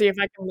 I'll see if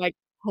I can like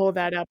pull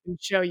that up and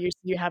show you so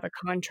you have a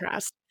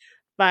contrast.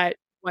 But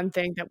one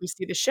thing that we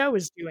see the show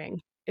is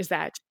doing is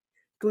that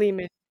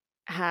Gleeman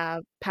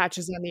have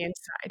patches on the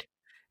inside.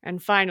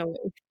 And finally,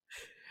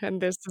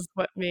 and this is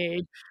what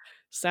made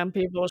some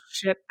people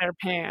shit their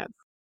pants.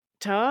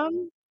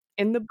 Tom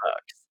in the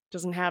books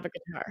doesn't have a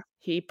guitar.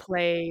 He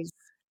plays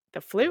the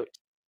flute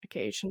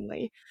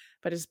occasionally,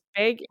 but his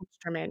big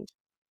instrument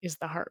is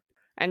the harp.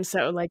 And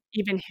so, like,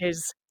 even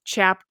his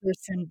chapter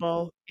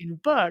symbol in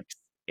books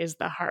is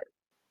the harp.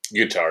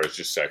 Guitar is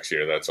just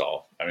sexier. That's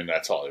all. I mean,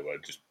 that's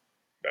Hollywood.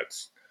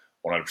 That's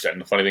 100%.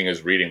 And the funny thing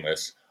is, reading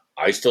this,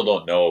 I still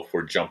don't know if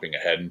we're jumping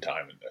ahead in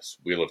time in this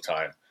Wheel of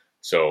Time.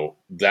 So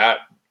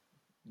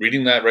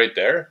reading that right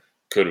there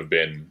could have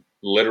been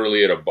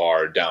literally at a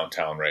bar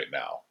downtown right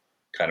now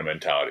kind of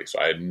mentality. So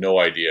I had no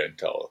idea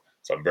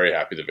so I'm very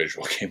happy the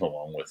visual came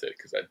along with it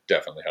because that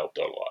definitely helped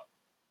out a lot.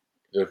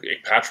 The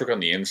patchwork on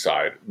the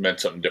inside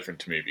meant something different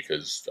to me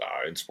because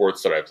in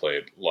sports that I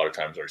played, a lot of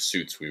times our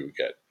suits, we would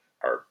get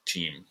our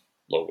team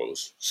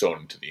logos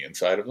sewn into the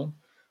inside of them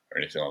or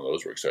anything on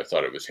those works. So I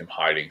thought it was him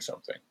hiding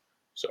something.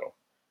 So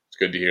it's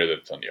good to hear that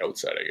it's on the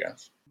outside, I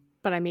guess.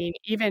 But I mean,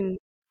 even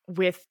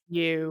with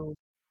you,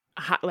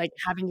 like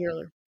having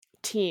your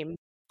team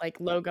like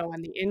logo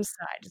on the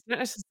inside, it's not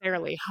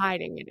necessarily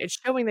hiding it. It's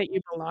showing that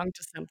you belong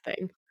to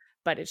something,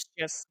 but it's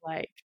just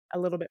like a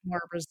little bit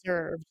more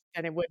reserved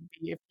than it would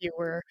be if you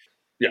were.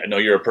 Yeah, no,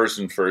 you're a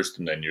person first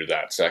and then you're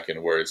that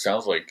second. Where it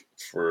sounds like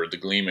for the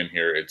Gleeman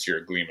here, it's you're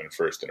a Gleeman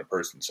first and a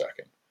person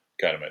second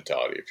kind of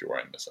mentality if you're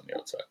wearing this on the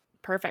outside.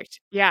 Perfect.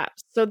 Yeah.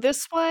 So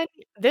this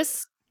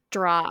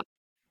drop,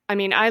 I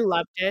mean, I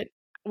loved it.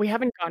 We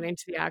haven't gone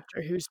into the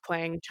actor who's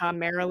playing Tom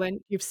Maryland.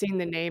 You've seen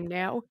the name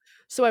now,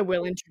 so I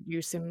will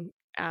introduce him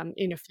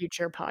in a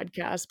future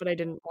podcast, but I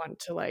didn't want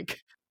to like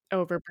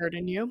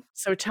overburden you.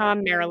 So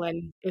Tom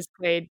Maryland is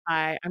played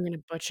by, I'm going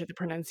to butcher the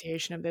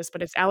pronunciation of this,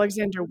 but it's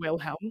Alexander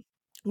Wilhelm.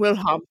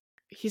 Wilhelm.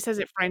 He says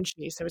it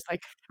Frenchy, so it's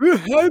like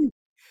Wilhelm.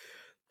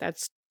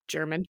 That's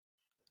German.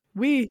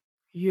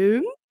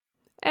 You?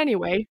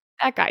 Anyway,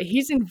 that guy,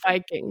 he's in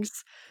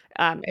Vikings,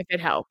 if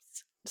it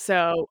helps.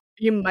 So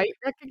You might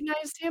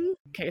recognize him.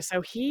 Okay,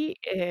 so he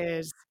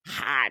is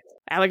hot.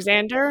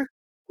 Alexander,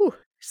 whew,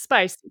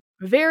 spicy.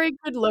 Very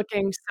good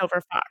looking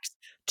silver fox.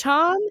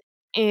 Tom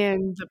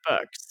in the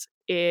books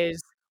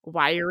is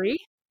wiry,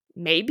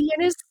 maybe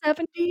in his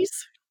 70s,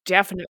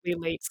 definitely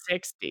late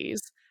 60s,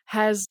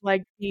 has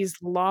like these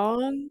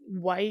long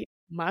white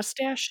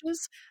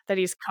mustaches that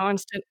he's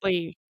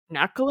constantly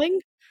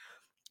knuckling.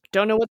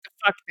 Don't know what the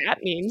fuck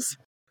that means,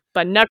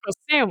 but knuckle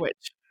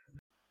sandwich.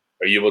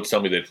 Are you able to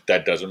tell me that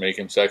that doesn't make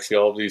him sexy,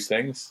 all of these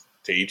things?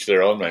 To each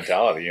their own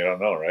mentality. You don't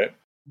know, right?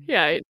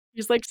 Yeah,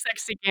 he's like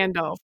sexy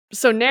Gandalf.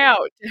 So now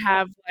to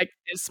have like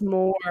this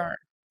more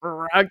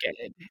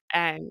rugged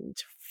and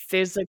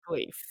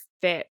physically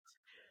fit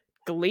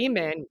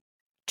Gleeman,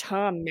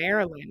 Tom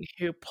Maryland,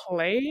 who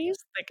plays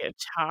the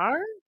guitar,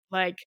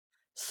 like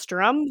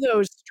strum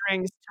those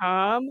strings,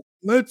 Tom.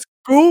 Let's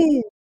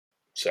go.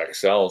 Sex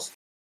sells.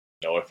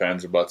 No ifs,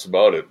 ands, or buts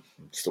about it.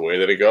 It's the way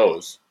that it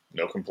goes.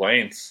 No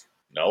complaints.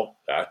 No,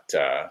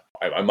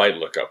 I might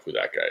look up who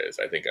that guy is.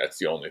 I think that's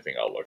the only thing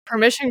I'll look.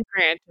 Permission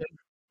granted.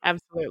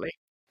 Absolutely.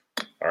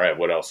 All right,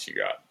 what else you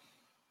got?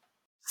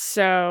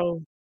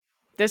 So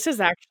this is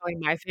actually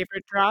my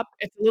favorite drop.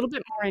 It's a little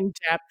bit more in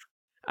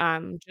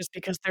depth, just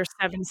because there's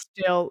 7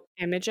 still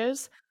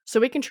images. So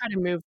we can try to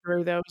move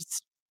through those.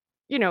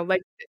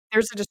 Like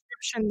there's a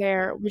description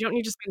there. We don't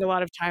need to spend a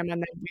lot of time on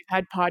them. We've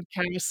had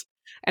podcasts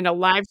and a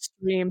live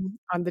stream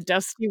on the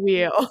Dusty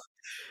Wheel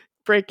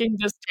breaking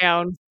this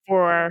down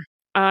for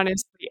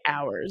honestly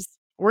hours.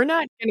 We're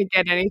not going to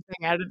get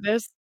anything out of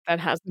this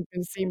that hasn't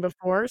been seen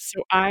before.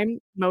 So I'm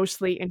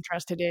mostly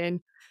interested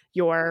in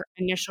your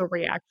initial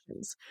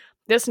reactions.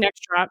 This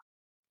next drop,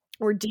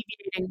 we're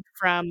deviating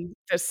from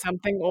the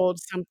something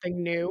old,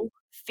 something new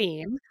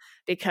theme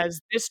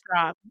because this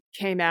drop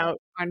came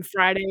out on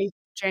Friday,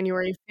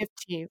 January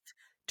 15th,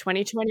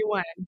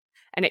 2021,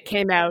 and it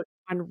came out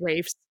on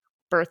Rafe's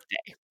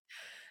birthday.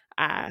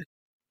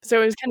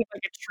 So it was kind of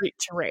like a treat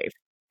to Rafe.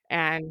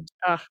 And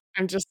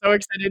I'm just so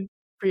excited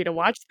for you to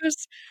watch this.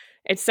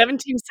 It's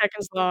 17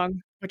 seconds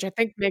long, which I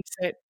think makes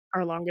it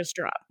our longest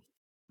drop.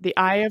 The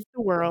eye of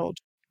the world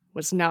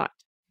was not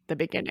the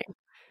beginning.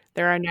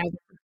 There are neither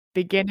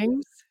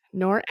beginnings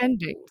nor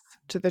endings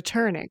to the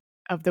turning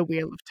of the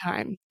wheel of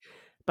time.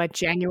 But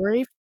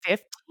January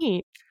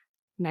 15th,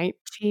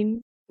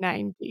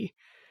 1990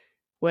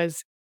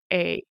 was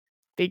a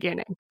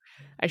beginning.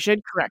 I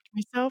should correct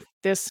myself.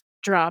 This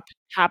drop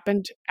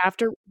happened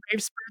after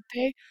Rave's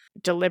birthday,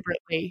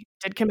 deliberately,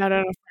 did come out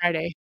on a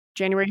Friday.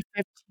 January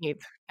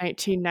 15th,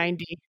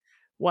 1990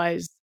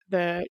 was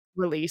the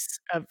release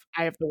of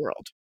Eye of the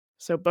World.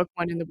 So book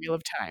 1 in the Wheel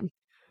of Time,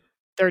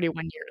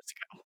 31 years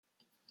ago.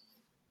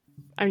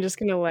 I'm just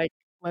gonna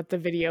let the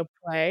video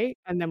play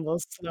and then we'll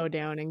slow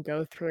down and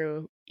go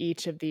through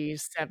each of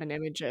these 7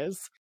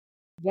 images.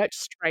 What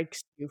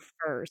strikes you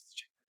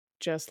first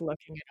just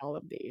looking at all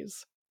of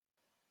these?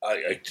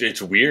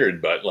 It's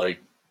weird, but like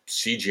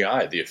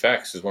CGI, the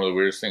effects is one of the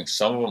weirdest things.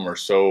 Some of them are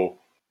so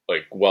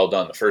like well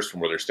done. The first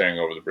one where they're standing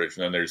over the bridge,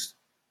 and then there's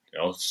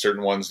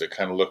certain ones that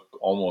kind of look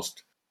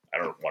almost, I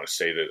don't want to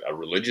say that a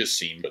religious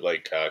scene, but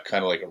like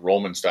kind of like a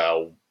Roman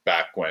style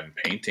back when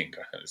painting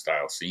kind of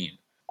style scene.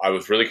 I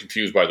was really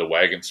confused by the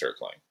wagon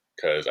circling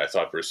because I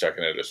thought for a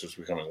second that this was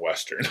becoming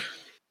Western.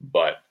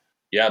 But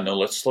yeah, no,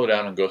 let's slow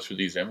down and go through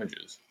these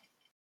images.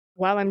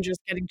 While I'm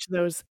just getting to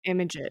those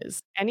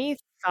images, any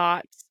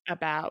thoughts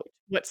about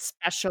what's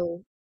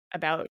special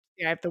about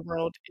the Eye of the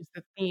World is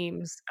the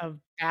themes of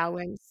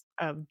balance,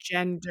 of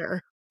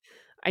gender.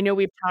 I know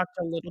we've talked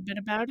a little bit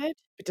about it,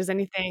 but does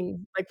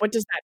anything what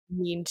does that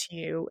mean to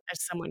you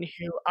as someone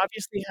who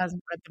obviously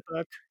hasn't read the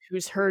book,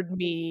 who's heard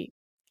me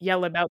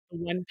yell about the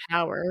one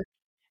power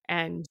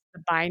and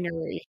the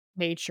binary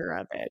nature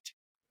of it?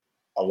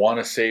 I want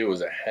to say it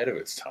was ahead of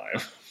its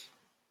time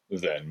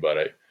then, but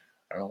I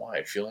don't know why.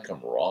 I feel like I'm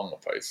wrong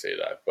if I say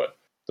that. But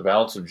the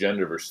balance of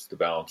gender versus the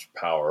balance of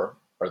power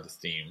are the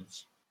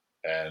themes.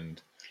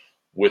 And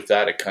with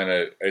that,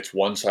 it's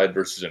one side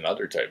versus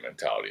another type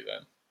mentality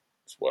then.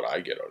 That's what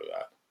I get out of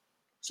that.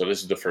 So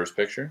this is the first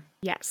picture?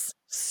 Yes.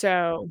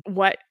 So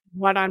what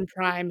on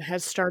Prime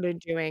has started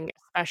doing,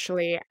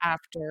 especially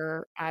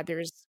after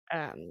there's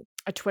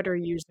a Twitter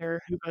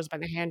user who goes by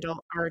the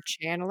handle R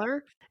Channeler,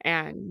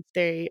 and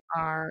they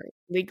are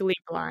legally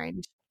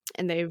blind,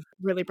 and they've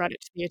really brought it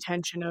to the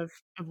attention of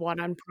what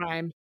on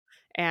Prime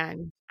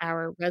and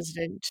our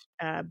resident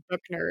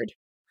book nerd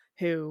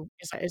who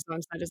is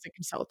on set as a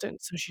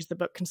consultant. So she's the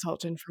book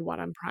consultant for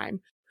What on Prime.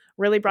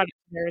 Really brought it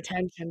to their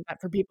attention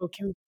that for people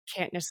who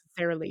can't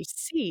necessarily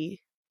see,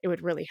 it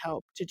would really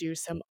help to do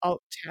some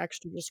alt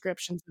text or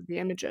descriptions of the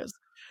images,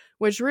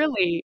 which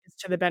really is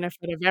to the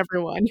benefit of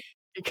everyone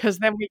because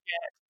then we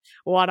get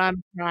What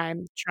on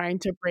Prime trying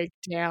to break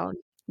down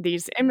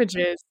these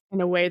images in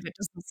a way that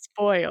doesn't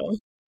spoil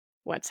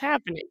what's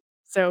happening.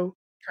 So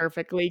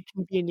perfectly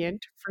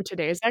convenient for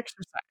today's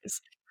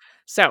exercise.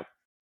 So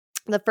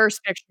the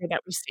first picture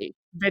that we see,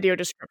 video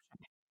description.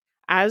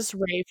 As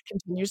Rafe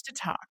continues to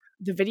talk,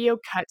 the video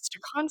cuts to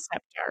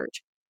concept art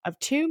of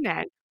 2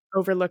 men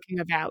overlooking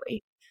a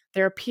valley.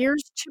 There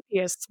appears to be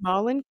a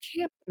small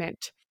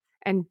encampment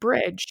and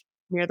bridge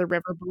near the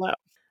river below.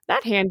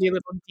 That handy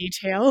little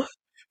detail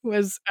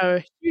was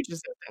a huge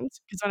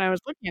assistance because when I was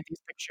looking at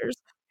these pictures,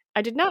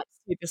 I did not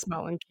see the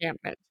small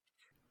encampment.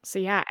 So,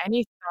 yeah,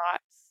 any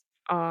thoughts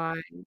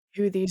on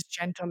who these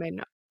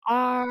gentlemen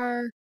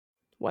are,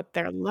 what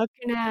they're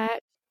looking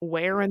at,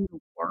 where in the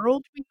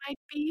world we might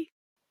be?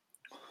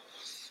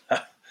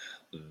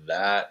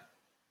 That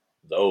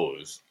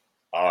those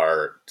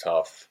are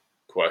tough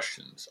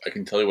questions. I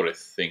can tell you what I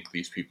think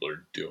these people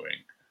are doing.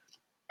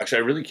 Actually,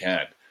 I really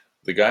can't.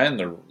 The guy on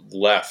the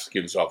left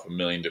gives off a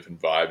million different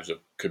vibes of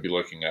could be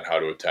looking at how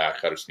to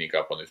attack, how to sneak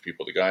up on these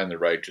people. The guy on the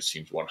right just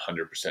seems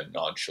 100%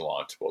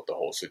 nonchalant about the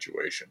whole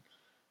situation.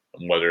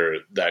 And whether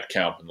that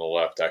camp on the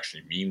left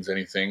actually means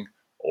anything,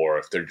 or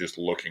if they're just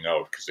looking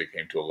out because they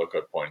came to a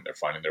lookout point and they're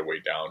finding their way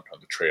down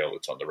on the trail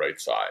that's on the right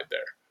side there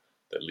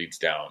that leads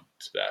down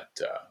to that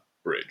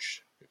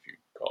bridge, if you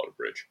call it a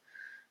bridge.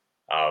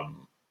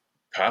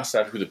 Past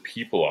that, who the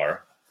people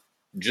are,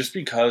 just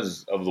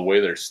because of the way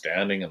they're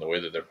standing and the way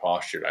that they're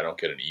postured, I don't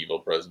get an evil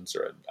presence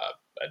or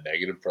a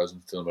negative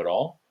presence to them at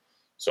all.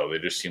 So they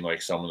just seem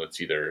like someone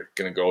that's either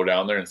going to go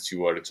down there and see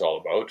what it's all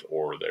about,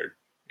 or they're,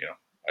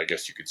 I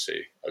guess you could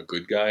say a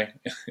good guy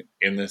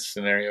in this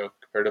scenario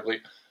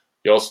comparatively.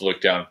 You also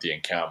look down at the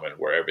encampment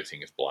where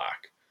everything is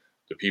black.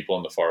 The people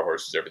on the far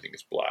horses, everything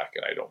is black,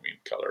 and I don't mean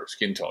color of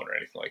skin tone or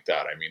anything like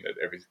that. I mean that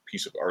every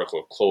piece of article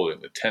of clothing,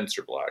 the tents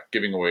are black,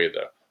 giving away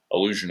the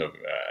illusion of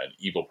an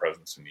evil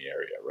presence in the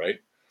area, right?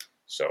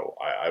 So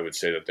I would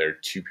say that there are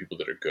two people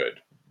that are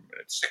good.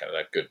 It's kind of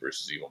that good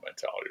versus evil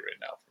mentality right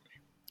now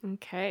for me.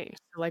 Okay,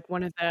 so like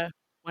one of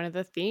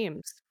the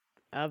themes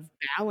of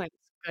balance,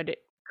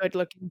 good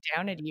looking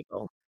down at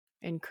evil,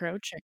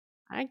 encroaching.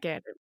 I get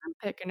it. I'm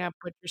picking up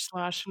what you're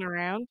sloshing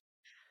around.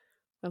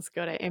 Let's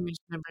go to image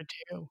number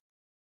 2.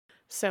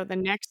 So the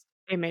next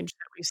image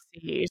that we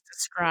see is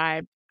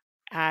described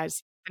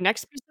as the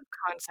next piece of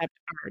concept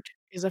art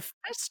is a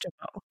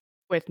festival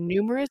with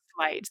numerous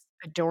lights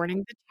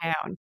adorning the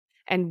town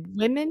and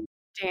women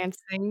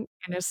dancing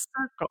in a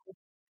circle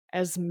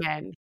as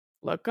men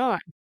look on.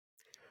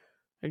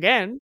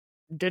 Again,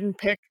 didn't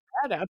pick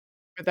that up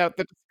without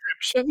the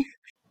description.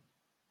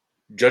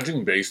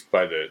 Judging based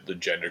by the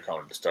gender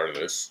count at the start of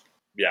this,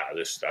 yeah,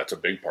 that's a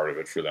big part of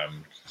it for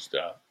them. Just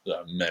the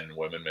men and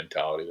women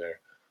mentality there.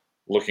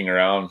 Looking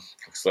around,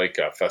 looks like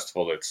a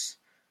festival that's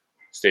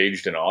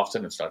staged and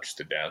often. It's not just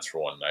a dance for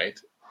one night.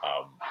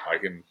 I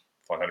can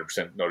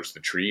 100% notice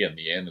the tree and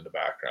the inn in the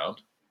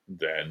background.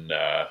 Then,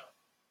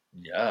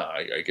 yeah,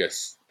 I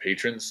guess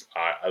patrons.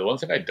 The one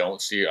thing I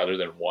don't see other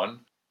than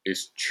one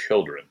is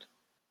children,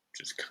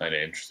 which is kind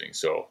of interesting.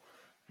 So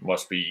it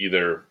must be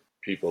either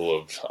people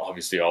of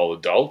obviously all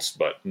adults,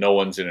 but no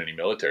one's in any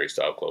military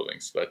style clothing.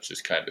 So that's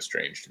just kind of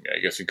strange to me.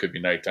 I guess it could be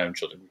nighttime,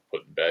 children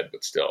put in bed,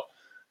 but still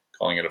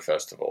calling it a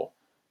festival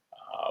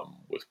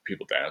with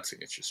people dancing,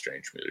 it's just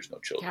strange to me. There's no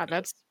children Yeah,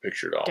 that's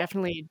pictured at all.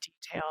 definitely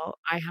a detail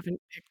I haven't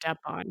picked up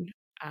on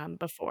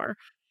before.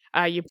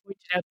 You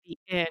pointed out the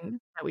inn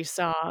that we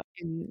saw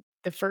in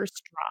the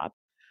first drop.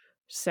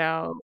 So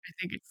I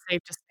think it's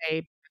safe to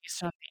say,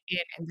 based on the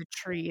inn and the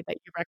tree, that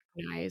you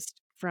recognized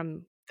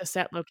from the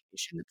set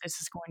location that this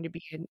is going to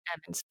be in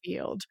Evans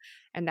Field,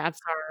 and that's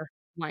our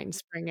Wine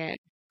Spring Inn.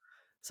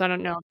 So I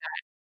don't know if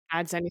that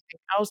adds anything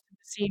else to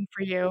the scene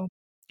for you.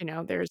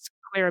 There's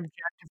clear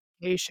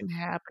objectification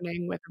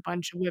happening with a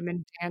bunch of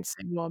women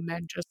dancing while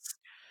men just,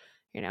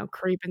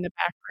 creep in the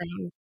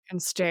background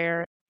and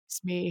stare. It makes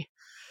me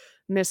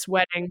miss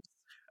weddings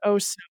oh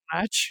so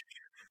much.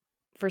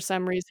 For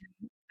some reason,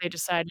 they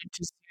decided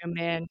to zoom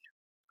in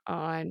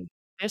on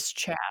this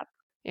chap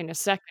in a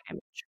second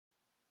image.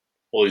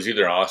 Well, he's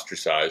either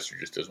ostracized or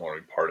just doesn't want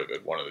to be part of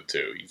it. One of the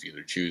two. He's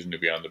either choosing to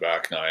be on the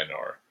back nine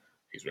or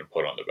he's been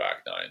put on the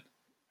back nine.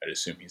 I'd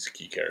assume he's a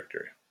key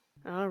character.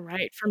 All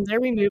right. From there,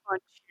 we move on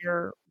to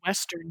your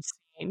Western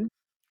scene.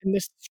 And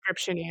this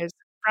description is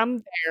from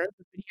there,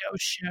 the video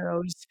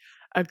shows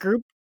a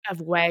group of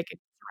wagons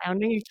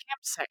surrounding a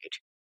campsite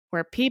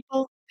where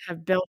people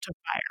have built a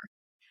fire.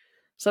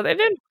 So they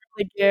didn't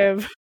really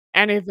give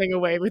anything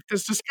away with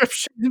this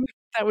description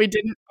that we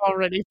didn't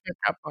already pick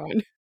up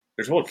on.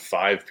 There's about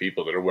 5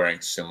 people that are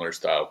wearing similar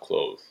style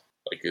clothes.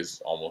 Like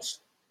is almost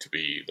to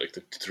be like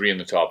the 3 in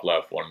the top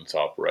left, 1 in the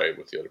top right,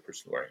 with the other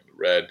person wearing the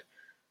red.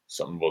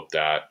 Something about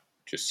that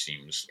just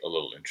seems a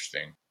little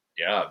interesting.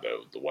 Yeah,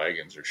 the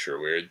wagons are sure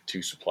weird.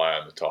 2 supply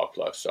on the top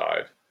left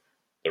side.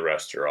 The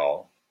rest are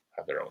all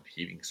have their own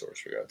heating source,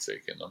 for God's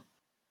sake, in them.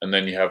 And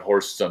then you have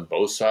horses on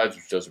both sides,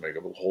 which doesn't make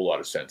a whole lot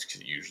of sense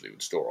because you usually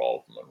would store all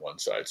of them on one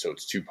side. So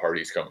it's 2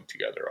 parties coming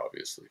together,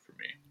 obviously, for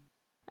me.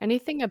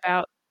 Anything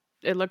about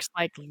it looks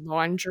like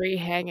laundry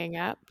hanging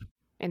up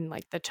in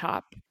like the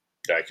top.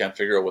 Yeah, I can't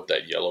figure out what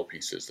that yellow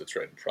piece is that's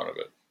right in front of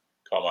it.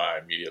 Caught my eye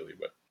immediately,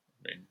 but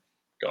I mean,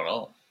 don't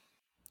know.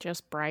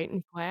 Just bright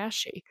and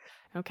flashy.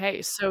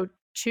 Okay, so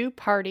 2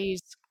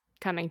 parties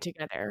coming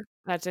together.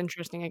 That's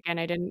interesting. Again,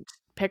 I didn't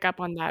pick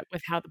up on that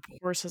with how the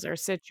horses are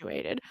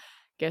situated.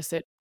 Guess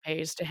it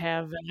pays to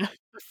have a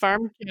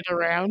farm kid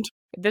around.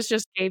 This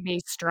just gave me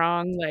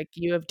strong, like,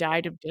 you have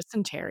died of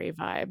dysentery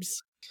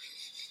vibes.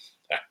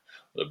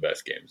 The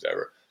best games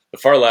ever. The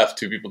far left,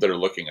 two people that are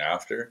looking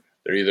after,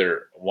 they're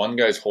either, one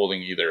guy's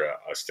holding either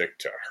a stick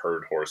to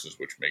herd horses,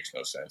 which makes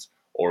no sense,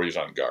 or he's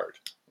on guard.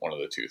 One of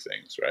the two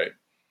things, right?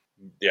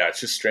 Yeah, it's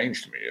just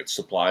strange to me. It's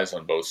supplies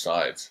on both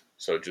sides.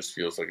 So it just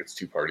feels like it's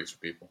two parties of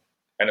people.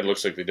 And it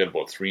looks like they did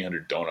about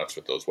 300 donuts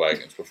with those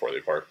wagons before they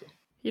parked them.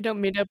 You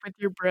don't meet up with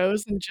your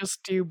bros and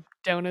just do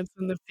donuts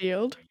in the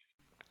field?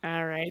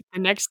 All right, the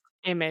next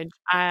image,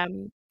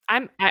 I'm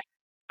I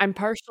I'm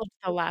partial to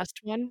the last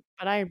one,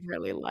 but I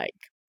really like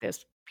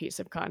this piece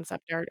of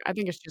concept art. I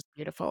think it's just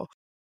beautiful.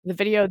 The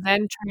video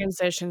then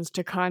transitions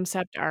to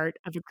concept art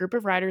of a group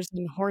of riders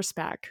on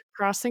horseback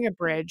crossing a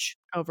bridge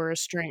over a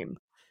stream.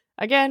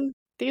 Again,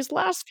 these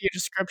last few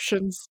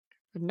descriptions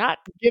are not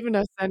giving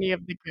us any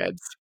of the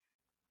goods.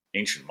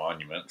 Ancient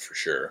monument for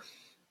sure.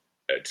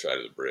 Edge side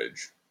of the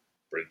bridge.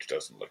 Bridge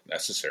doesn't look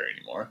necessary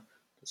anymore.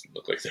 Doesn't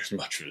look like there's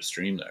much of a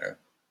stream there.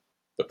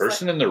 The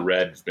person in the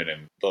red has been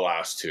in the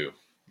last two.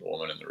 The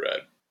woman in the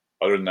red.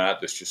 Other than that,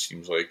 this just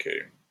seems like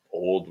a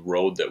old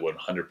road that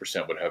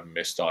 100% would have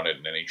mist on it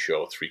in any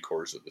show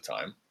 3/4 of the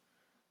time.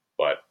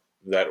 But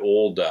that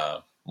old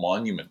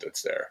monument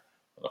that's there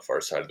on the far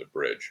side of the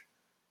bridge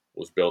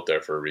was built there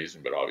for a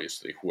reason, but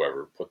obviously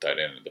whoever put that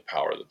in, the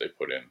power that they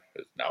put in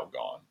is now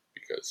gone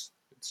because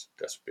it's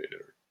dissipated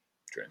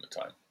during the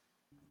time.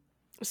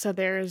 So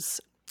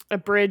there's a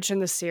bridge in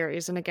the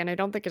series, and again, I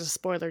don't think it's a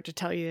spoiler to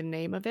tell you the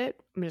name of it.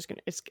 I'm just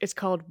gonna it's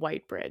called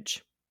White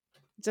Bridge.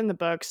 It's in the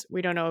books.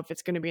 We don't know if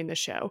it's going to be in the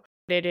show.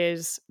 It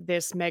is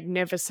this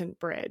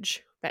magnificent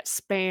bridge that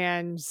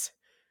spans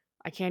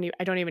I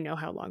don't even know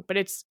how long, but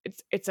it's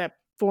a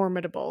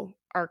formidable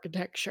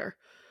architecture.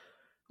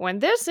 When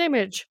this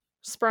image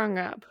sprung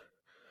up,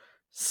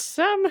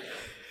 some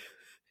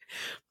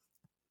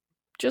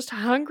just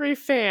hungry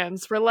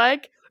fans were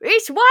like,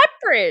 "It's White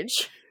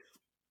Bridge."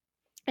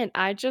 And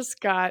I just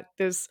got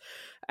this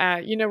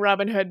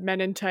Robin Hood Men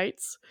in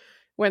Tights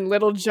when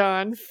Little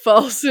John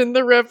falls in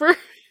the river.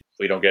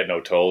 We don't get no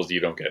tolls, you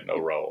don't get no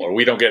roll. Or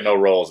we don't get no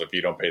rolls if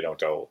you don't pay no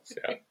tolls.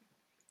 Yeah. And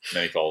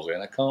then he falls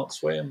in, I can't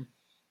swim.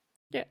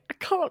 Yeah, I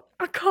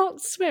can't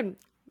swim.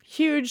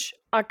 Huge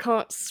I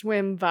can't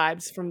swim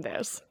vibes from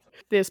this.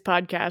 This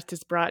podcast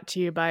is brought to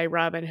you by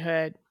Robin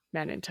Hood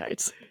Men in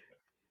Tights.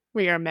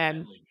 We are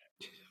men.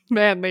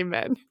 Manly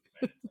men.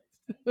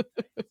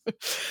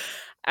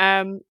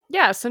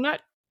 So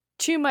not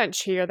too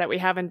much here that we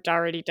haven't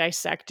already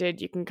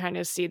dissected. You can kind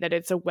of see that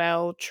it's a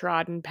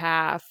well-trodden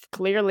path.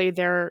 Clearly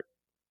they're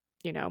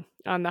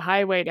on the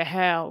highway to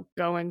hell,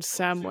 going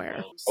somewhere.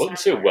 I wouldn't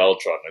say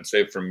well-trodden. I'd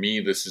say for me,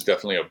 this is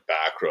definitely a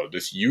back road.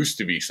 This used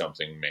to be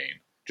something main,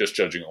 just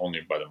judging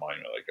only by the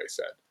monument, like I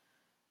said.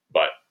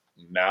 But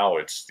now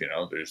it's,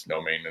 there's no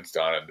maintenance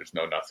done and there's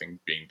nothing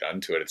being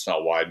done to it. It's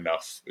not wide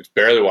enough. It's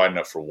barely wide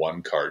enough for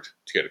one cart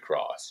to get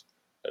across,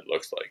 it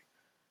looks like.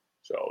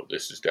 So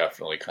this is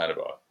definitely kind of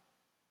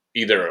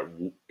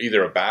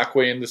either a back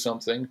way into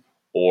something,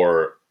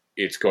 or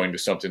it's going to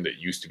something that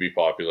used to be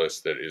populous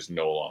that is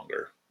no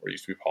longer, or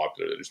used to be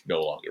popular that is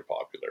no longer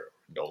popular,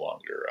 no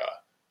longer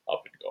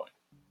up and going.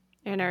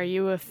 And are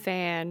you a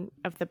fan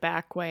of the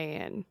back way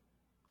in?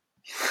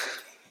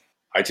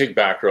 I take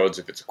back roads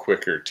if it's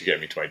quicker to get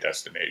me to my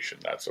destination.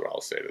 That's what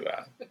I'll say to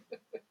that.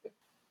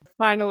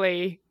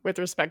 Finally, with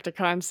respect to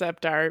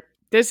concept art,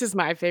 this is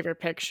my favorite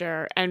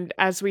picture. And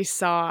as we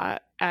saw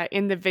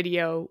in the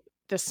video,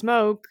 the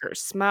smoke or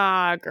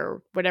smog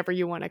or whatever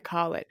you want to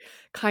call it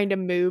kind of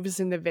moves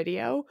in the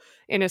video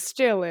in a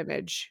still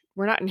image.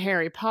 We're not in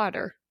Harry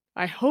Potter.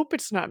 I hope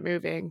it's not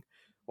moving,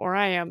 or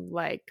I am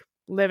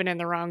living in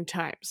the wrong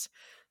times.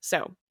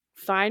 So,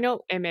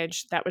 final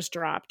image that was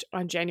dropped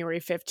on January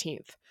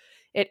 15th.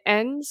 It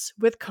ends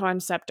with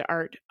concept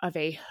art of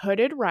a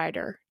hooded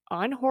rider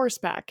on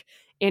horseback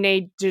in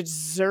a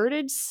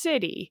deserted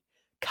city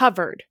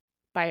covered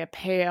by a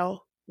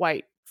pale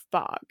white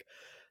fog.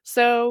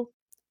 So,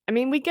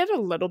 we get a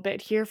little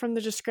bit here from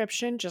the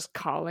description, just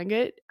calling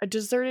it a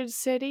deserted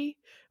city,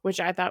 which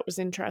I thought was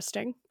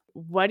interesting.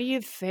 What do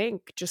you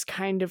think, just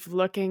kind of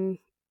looking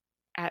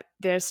at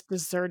this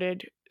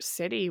deserted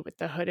city with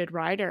the hooded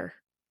rider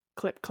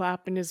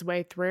clip-clopping his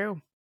way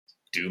through?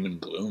 Doom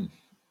and gloom.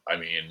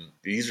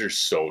 These are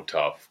so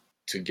tough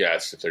to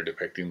guess if they're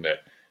depicting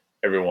that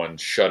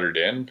everyone's shuttered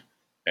in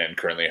and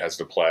currently has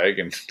the plague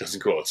and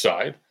doesn't go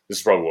outside. This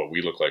is probably what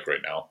we look like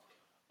right now.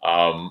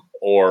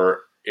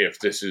 Or if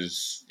this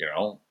is,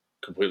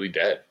 completely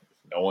dead.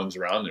 No one's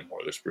around anymore.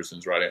 This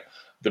person's riding.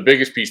 The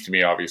biggest piece to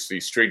me, obviously,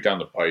 straight down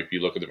the pipe,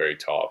 you look at the very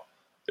top,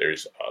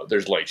 there's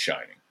light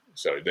shining.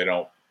 So they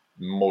don't,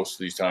 most of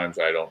these times,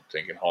 I don't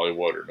think in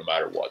Hollywood or no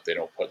matter what, they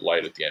don't put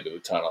light at the end of the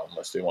tunnel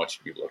unless they want you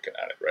to be looking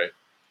at it, right?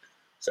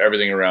 So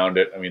everything around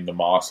it, the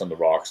moss on the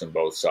rocks on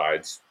both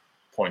sides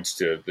points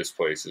to this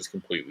place is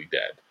completely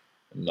dead.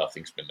 And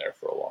nothing's been there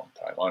for a long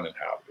time,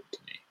 uninhabited to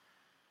me.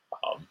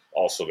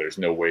 Also, there's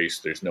no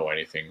waste, there's no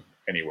anything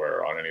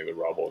anywhere on any of the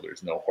rubble.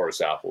 There's no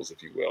horse apples,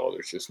 if you will.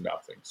 There's just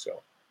nothing.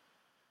 So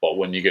But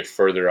when you get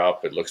further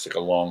up, it looks like a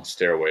long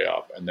stairway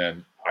up. And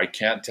then I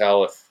can't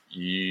tell if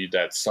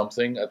that's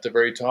something at the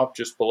very top,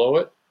 just below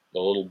it, the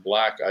little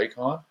black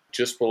icon.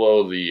 Just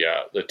below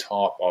the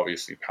top,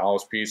 obviously,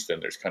 palace piece, then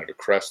there's kind of a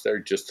crest there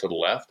just to the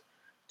left.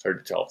 It's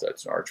hard to tell if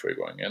that's an archway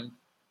going in.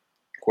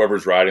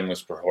 Whoever's riding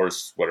this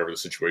horse, whatever the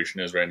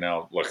situation is right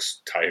now,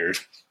 looks tired,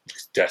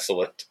 looks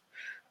desolate,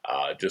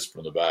 just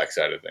from the back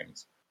side of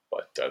things.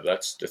 But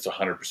that's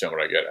 100%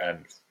 what I get. And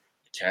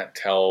you can't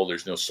tell,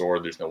 there's no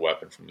sword, there's no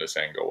weapon from this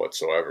angle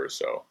whatsoever.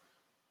 So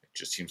it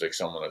just seems like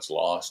someone that's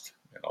lost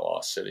in a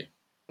lost city.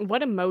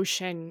 What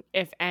emotion,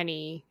 if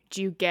any,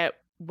 do you get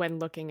when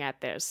looking at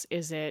this?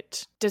 Does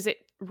it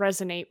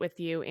resonate with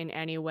you in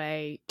any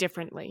way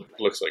differently? It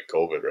looks like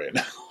COVID right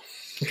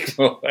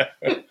now.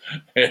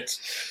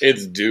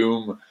 it's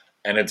doom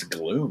and it's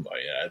gloom.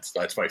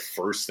 That's my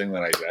first thing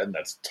that I said, and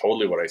that's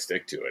totally what I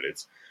stick to.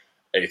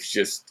 It's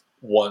just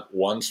what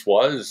once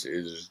was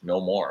is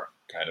no more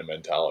kind of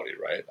mentality,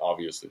 right?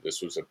 Obviously,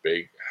 this was a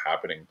big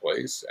happening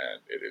place,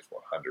 and it is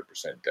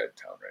 100% dead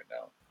town right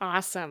now.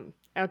 Awesome.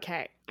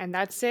 Okay, and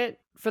that's it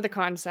for the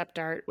concept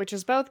art, which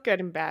is both good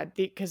and bad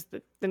because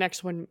the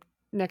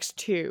next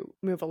two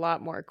move a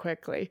lot more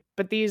quickly.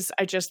 But these,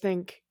 I just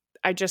think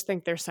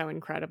they're so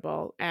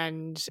incredible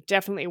and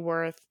definitely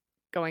worth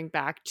going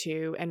back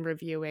to and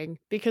reviewing,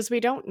 because we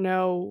don't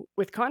know,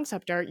 with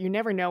concept art, you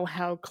never know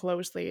how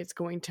closely it's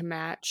going to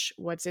match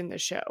what's in the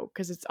show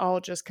because it's all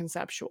just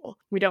conceptual.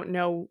 We don't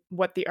know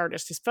what the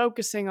artist is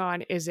focusing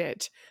on. Is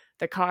it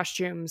the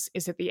costumes?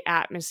 Is it the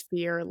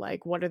atmosphere?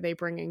 Like, what are they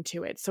bringing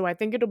to it? So I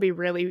think it'll be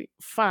really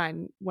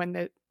fun when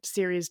the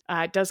series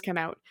does come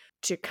out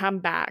to come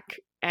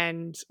back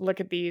and look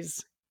at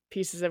these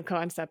pieces of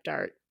concept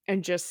art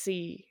and just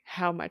see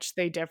how much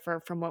they differ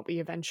from what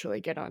we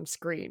eventually get on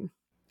screen.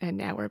 And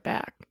now we're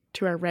back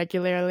to our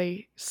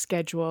regularly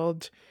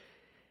scheduled,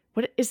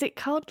 what is it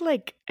called?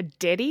 Like a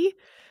ditty?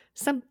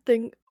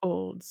 Something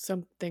old,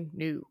 something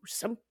new,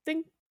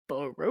 something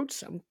borrowed,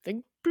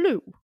 something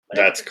blue.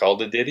 That's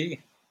called a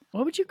ditty?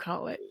 What would you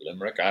call it?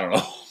 Limerick? I don't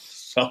know.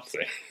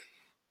 Something.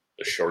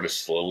 The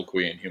shortest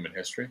soliloquy in human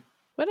history?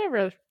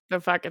 Whatever the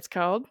fuck it's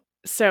called.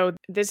 So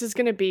this is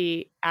going to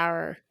be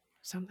our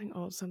something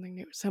old, something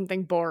new,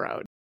 something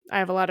borrowed. I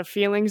have a lot of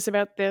feelings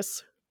about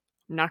this.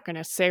 I'm not going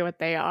to say what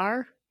they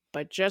are,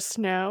 but just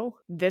know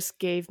this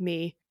gave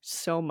me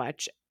so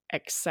much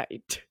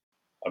excite.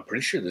 I'm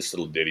pretty sure this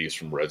little ditty is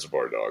from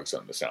Reservoir Dogs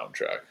on the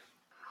soundtrack.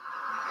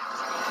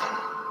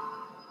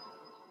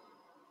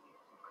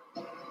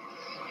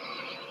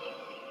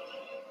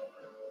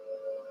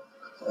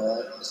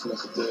 Let's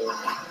make a deal.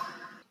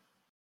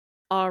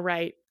 All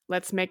right,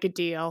 let's make a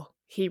deal.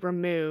 He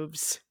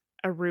removes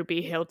a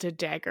ruby hilted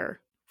dagger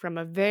from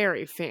a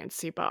very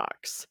fancy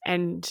box.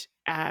 And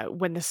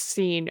when the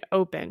scene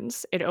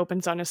opens, it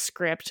opens on a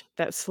script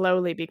that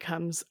slowly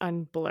becomes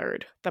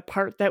unblurred. The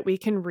part that we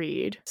can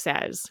read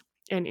says,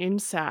 and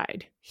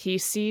inside, he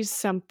sees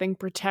something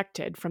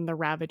protected from the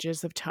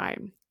ravages of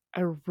time.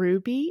 A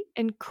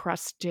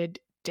ruby-encrusted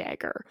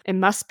dagger. It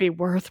must be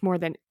worth more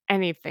than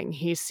anything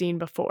he's seen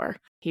before.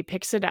 He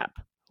picks it up,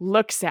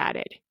 looks at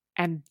it,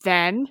 and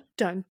then,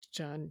 dun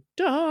dun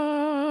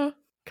dun,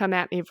 come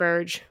at me,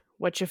 Verge.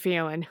 What you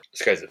feeling?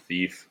 This guy's a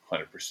thief,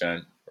 100%.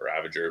 A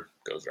ravager,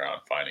 goes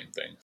around finding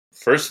things.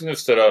 First thing that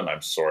stood out, and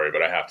I'm sorry,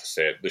 but I have to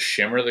say it, the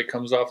shimmer that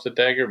comes off the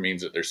dagger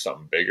means that there's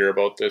something bigger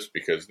about this,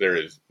 because there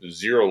is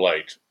zero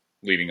light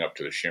leading up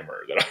to the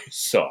shimmer that I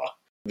saw.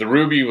 The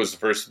ruby was the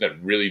first thing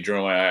that really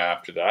drew my eye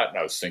after that, and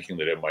I was thinking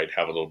that it might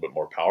have a little bit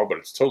more power, but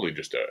it's totally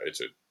just a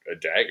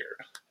dagger.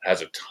 It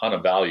has a ton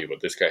of value,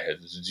 but this guy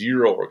has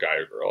zero, or guy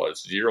or girl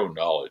has zero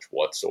knowledge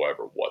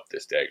whatsoever what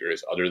this dagger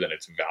is, other than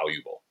it's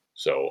valuable.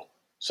 So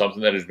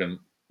something that has been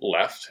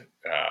left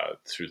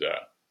through the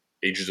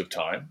ages of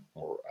time,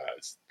 or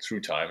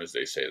through time, as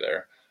they say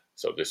there.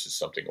 So this is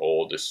something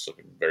old, this is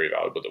something very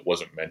valuable that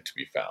wasn't meant to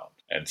be found.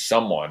 And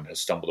someone has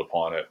stumbled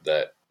upon it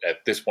that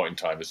at this point in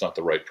time is not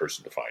the right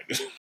person to find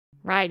it.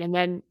 Right, and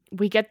then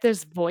we get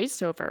this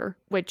voiceover,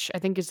 which I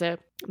think is a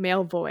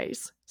male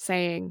voice,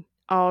 saying,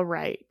 all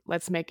right,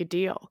 let's make a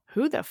deal.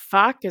 Who the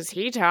fuck is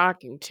he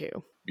talking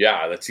to?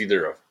 Yeah, that's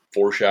either a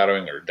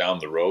foreshadowing or down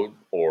the road,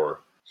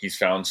 or he's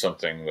found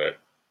something that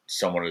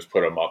someone has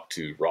put him up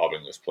to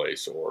robbing this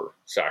place or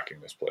sacking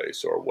this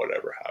place or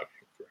whatever have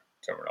you for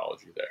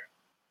terminology there.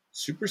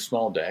 Super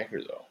small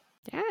dagger, though.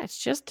 Yeah, it's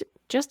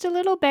just a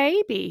little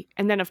baby.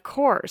 And then, of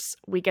course,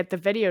 we get the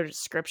video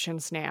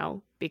descriptions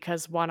now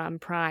because One on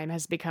Prime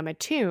has become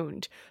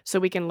attuned, so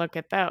we can look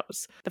at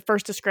those. The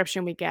first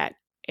description we get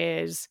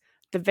is,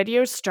 the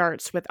video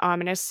starts with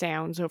ominous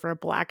sounds over a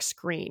black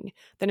screen.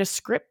 Then a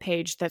script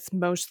page that's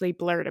mostly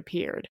blurred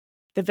appeared.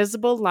 The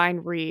visible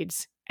line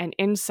reads, and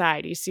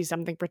inside you see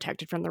something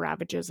protected from the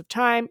ravages of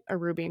time, a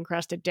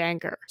ruby-encrusted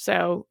dagger.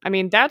 So, I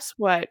mean, that's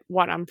what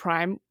One on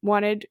Prime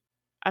wanted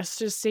us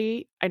to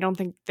see. I don't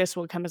think this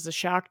will come as a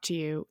shock to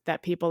you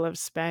that people have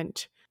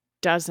spent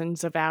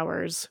dozens of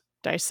hours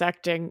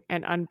dissecting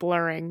and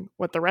unblurring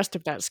what the rest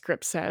of that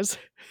script says,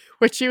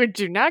 which you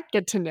do not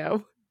get to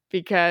know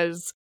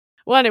because,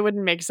 one, it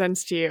wouldn't make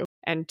sense to you.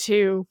 And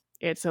 2,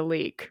 it's a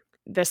leak.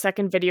 The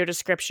second video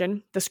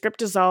description, the script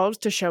dissolves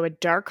to show a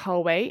dark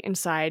hallway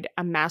inside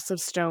a massive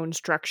stone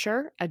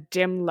structure. A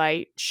dim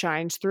light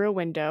shines through a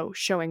window,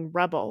 showing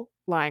rubble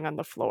lying on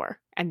the floor.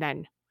 And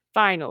then,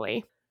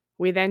 finally,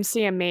 we then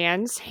see a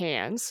man's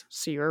hands,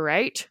 so you're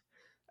right,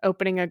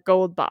 opening a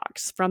gold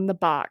box. From the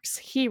box,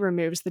 he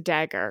removes the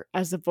dagger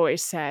as a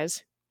voice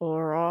says,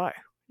 "All right,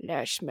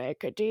 let's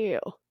make a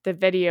deal." The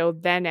video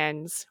then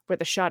ends with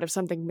a shot of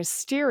something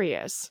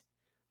mysterious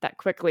that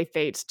quickly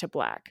fades to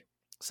black.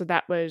 So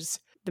that was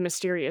the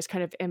mysterious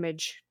kind of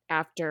image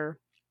after.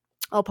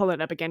 I'll pull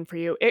it up again for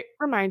you. It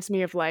reminds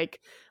me of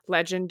like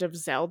Legend of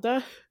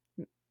Zelda,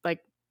 like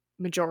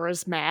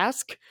Majora's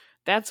Mask.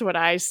 That's what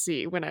I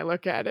see when I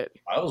look at it.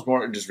 I was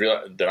more just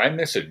realizing, did I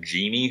miss a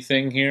genie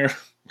thing here?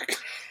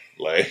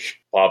 Like,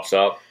 pops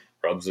up,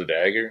 rubs the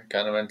dagger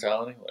kind of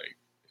mentality? Like,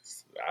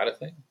 is that a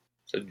thing?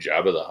 Is it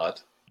Jabba the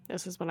Hutt?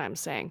 This is what I'm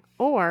saying.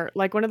 Or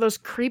like one of those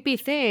creepy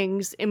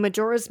things in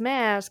Majora's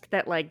Mask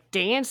that like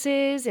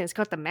dances and it's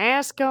got the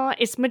mask on.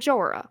 It's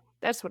Majora.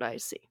 That's what I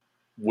see.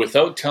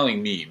 Without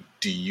telling me,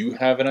 do you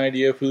have an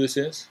idea of who this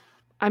is?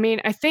 I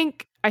mean, I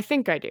think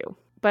I do,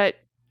 but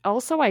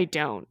also I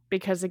don't,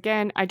 because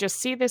again, I just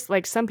see this,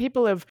 like some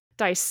people have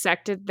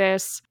dissected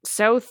this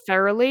so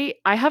thoroughly.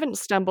 I haven't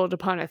stumbled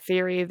upon a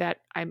theory that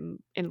I'm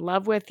in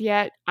love with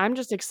yet. I'm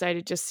just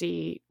excited to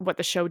see what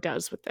the show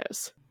does with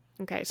this.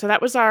 Okay, so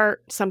that was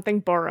our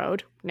something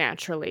borrowed,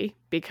 naturally,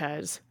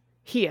 because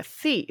he a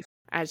thief,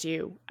 as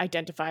you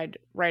identified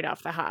right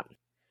off the hop.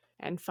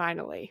 And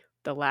finally,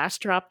 the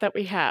last drop that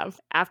we have.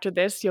 After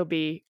this, you'll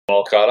be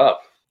All caught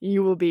up.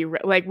 you will be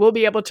like, we'll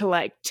be able to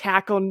like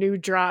tackle new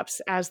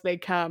drops as they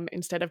come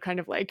instead of kind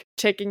of like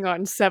taking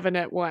on 7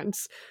 at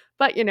once.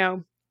 But you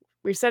know,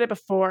 we've said it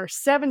before,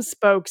 7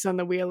 spokes on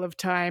the wheel of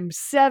time,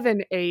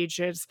 7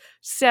 ages,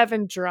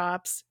 7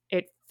 drops.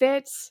 It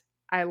fits.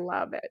 I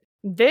love it.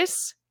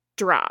 This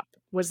drop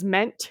was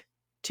meant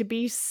to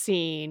be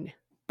seen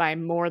by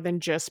more than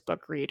just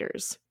book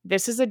readers.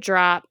 This is a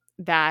drop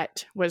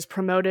that was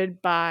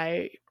promoted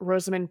by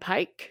Rosamund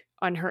Pike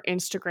on her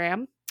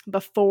Instagram.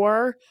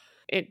 Before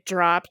it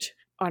dropped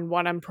on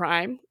One on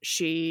Prime,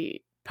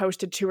 she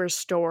posted to her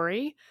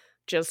story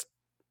just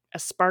a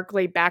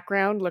sparkly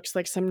background, looks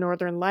like some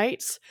northern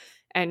lights,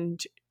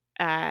 and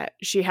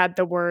she had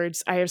the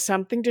words, "I have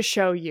something to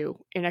show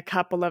you in a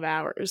couple of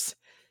hours,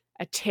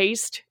 a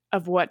taste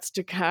of what's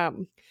to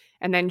come."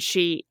 And then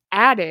she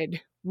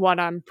added One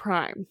on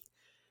Prime.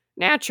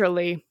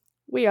 Naturally,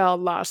 we all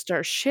lost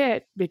our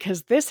shit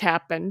because this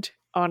happened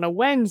on a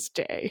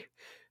Wednesday.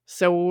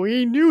 So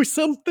we knew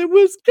something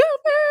was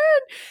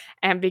coming.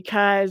 And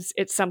because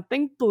it's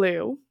something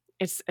blue,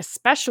 it's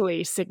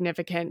especially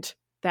significant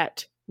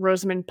that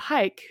Rosamund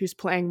Pike, who's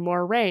playing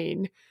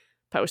Moiraine,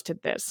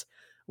 posted this.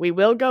 We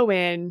will go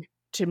in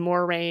to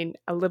Moiraine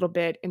a little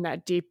bit in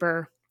that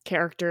deeper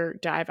character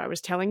dive I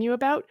was telling you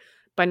about,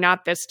 but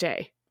not this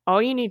day.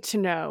 All you need to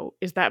know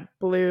is that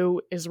blue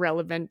is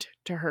relevant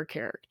to her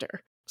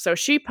character. So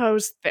she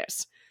posed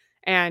this.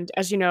 And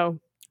as you know,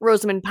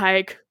 Rosamund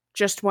Pike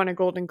just won a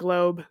Golden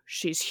Globe.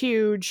 She's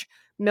huge,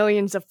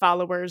 millions of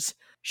followers.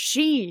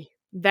 She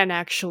then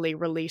actually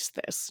released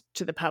this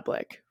to the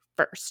public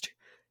first.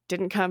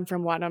 Didn't come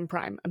from One on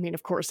Prime. I mean,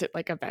 of course, it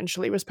like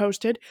eventually was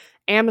posted.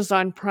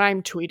 Amazon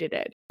Prime tweeted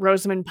it.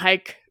 Rosamund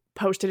Pike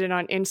posted it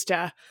on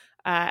Insta.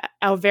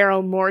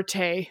 Alvaro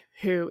Morte,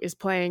 who is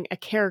playing a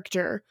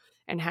character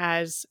and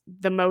has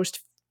the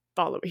most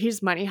followers.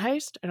 He's Money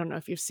Heist. I don't know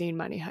if you've seen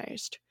Money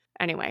Heist.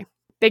 Anyway,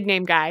 big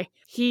name guy.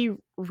 He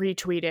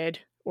retweeted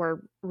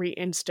or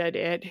re-insta'd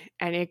it,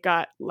 and it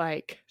got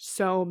like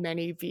so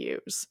many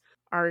views.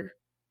 Are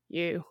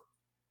you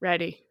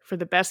ready for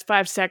the best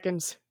 5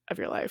 seconds of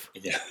your life?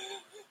 Yeah.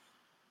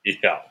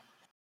 Yeah.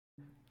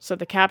 So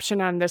the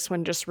caption on this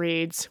one just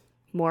reads,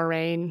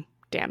 "Moiraine,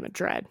 damn the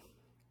dread.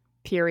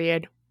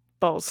 Period.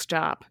 Full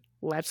stop.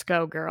 Let's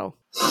go, girl."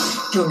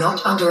 Do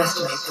not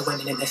underestimate the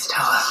women in this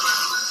tower.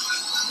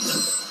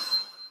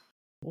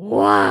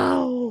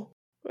 Wow.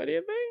 What do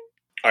you think?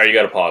 All right, you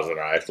got to pause it.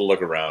 I have to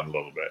look around a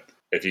little bit,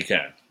 if you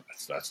can.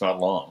 That's not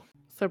long.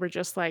 So we're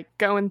just like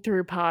going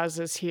through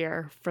pauses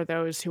here for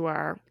those who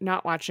are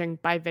not watching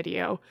by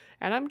video.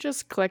 And I'm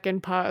just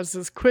clicking pause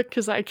as quick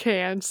as I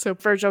can so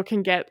Virgil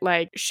can get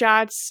like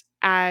shots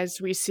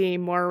as we see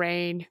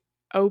Moiraine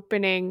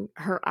opening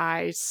her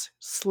eyes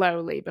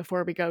slowly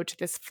before we go to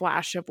this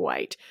flash of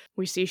white.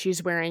 We see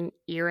she's wearing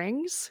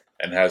earrings.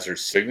 And has her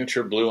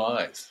signature blue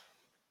eyes.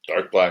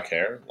 Dark black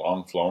hair,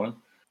 long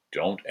flowing.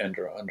 Don't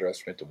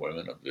underestimate the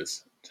women of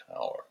this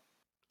tower.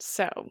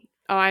 So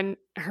on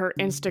her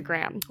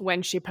Instagram,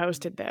 when she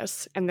posted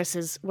this, and this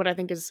is what I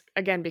think is,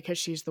 again, because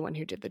she's the one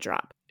who did the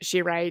drop,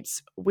 she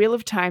writes, "Wheel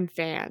of Time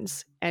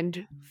fans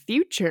and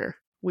future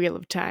Wheel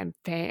of Time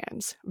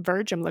fans.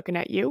 Verge, I'm looking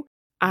at you.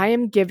 I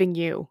am giving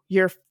you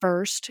your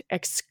first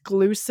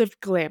exclusive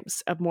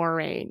glimpse of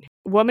Moiraine.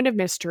 Woman of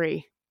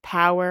mystery,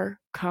 power,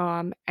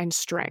 calm, and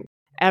strength.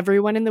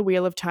 Everyone in the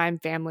Wheel of Time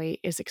family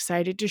is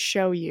excited to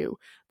show you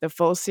the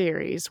full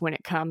series when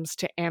it comes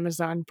to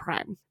Amazon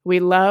Prime. We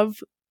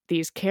love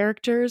these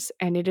characters,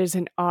 and it is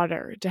an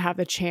honor to have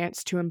the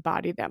chance to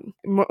embody them.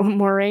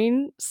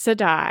 Moiraine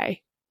Sedai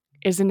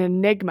is an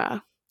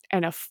enigma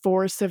and a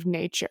force of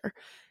nature,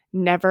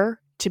 never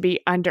to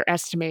be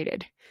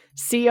underestimated.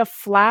 See a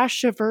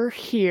flash of her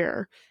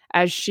here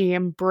as she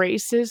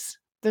embraces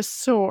the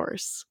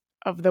source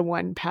of the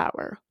One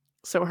Power.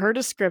 So her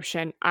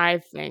description, I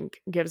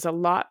think, gives a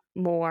lot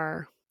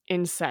more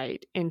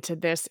insight into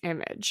this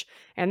image.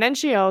 And then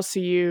she also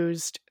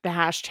used the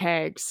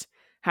hashtags,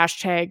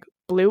 hashtag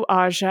Blue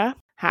Aja,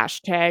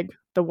 hashtag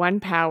The One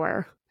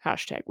Power,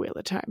 hashtag Wheel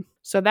of Time.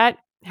 So that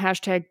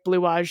hashtag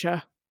Blue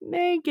Aja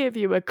may give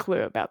you a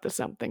clue about the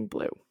something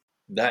blue.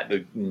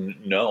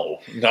 No,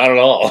 not at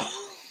all.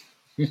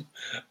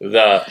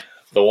 the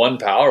One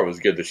Power was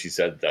good that she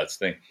said that's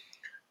the thing.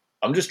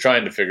 I'm just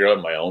trying to figure out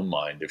in my own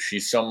mind if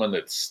she's someone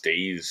that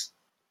stays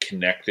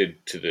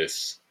connected to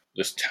this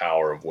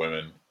tower of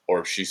women,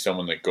 or if she's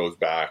someone that goes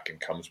back and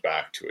comes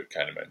back to it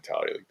kind of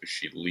mentality. Like, does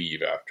she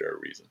leave after a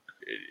reason?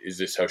 Is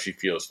this how she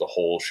feels the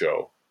whole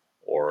show,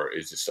 or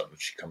is this something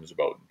she comes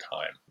about in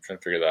time? I'm trying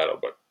to figure that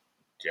out, but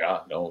yeah,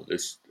 no,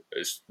 this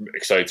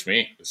excites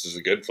me. This is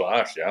a good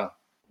flash, yeah.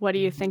 What do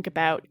you think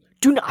about,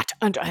 do not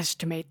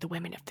underestimate the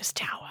women of this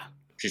tower?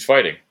 She's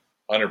fighting,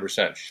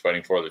 100%. She's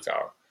fighting for the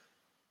tower.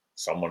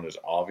 Someone is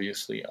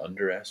obviously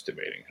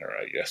underestimating her,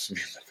 I guess, would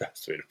be the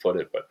best way to put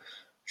it, but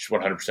she's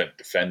 100%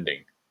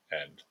 defending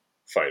and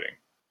fighting,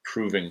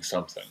 proving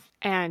something.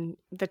 And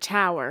the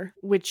tower,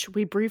 which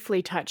we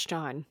briefly touched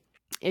on,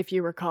 if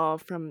you recall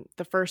from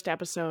the first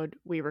episode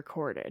we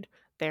recorded,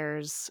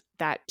 there's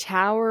that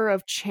tower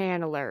of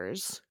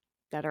channelers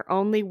that are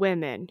only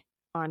women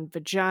on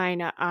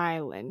Vagina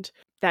Island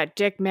that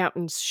Dick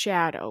Mountain's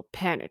shadow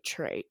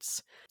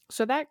penetrates.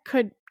 So that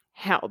could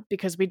help,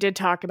 because we did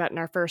talk about in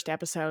our first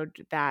episode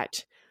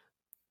that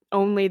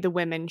only the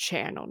women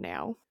channel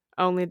now.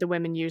 Only the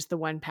women use the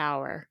One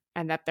Power,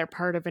 and that they're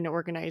part of an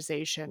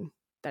organization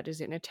that is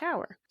in a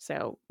tower.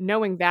 So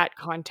knowing that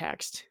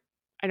context,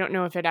 I don't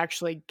know if it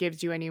actually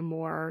gives you any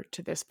more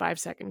to this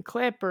 5-second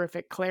clip, or if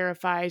it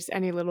clarifies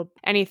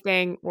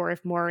anything, or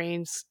if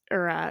Maureen's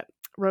or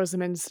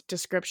Rosamund's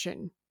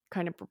description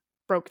kind of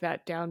broke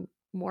that down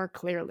more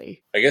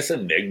clearly. I guess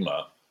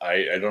enigma.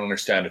 I don't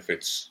understand if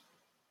it's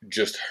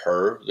just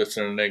her that's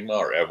an enigma,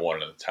 or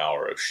everyone in the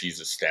tower, if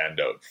she's a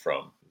standout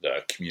from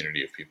the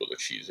community of people that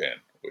she's in,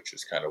 which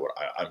is kind of what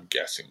I'm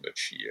guessing that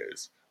she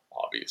is.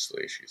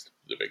 Obviously, she's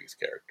the biggest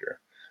character.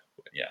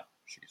 But yeah,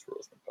 she's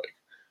Rosamund Pike.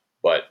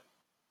 But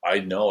I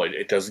know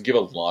it doesn't give a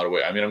lot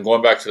away. I mean, I'm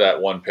going back to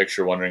that one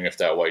picture, wondering if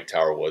that white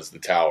tower was the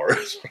tower,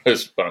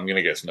 but I'm going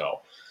to guess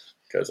no,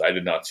 because I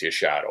did not see a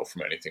shadow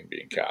from anything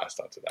being cast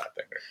onto that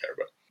thing right there.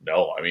 But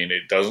no, I mean,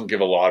 it doesn't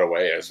give a lot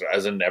away.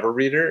 As a never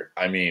reader,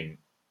 I mean,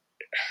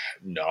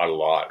 not a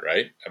lot,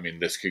 right? I mean,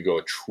 this could go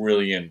a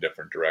trillion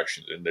different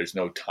directions, and there's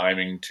no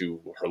timing to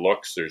her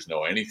looks. There's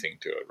no anything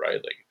to it, right?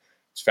 Like,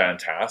 it's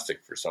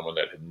fantastic for someone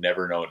that had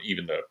never known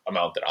even the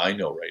amount that I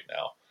know right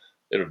now.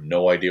 They have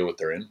no idea what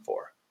they're in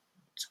for.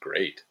 It's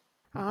great.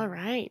 All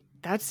right.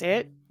 That's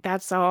it.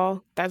 That's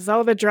all. That's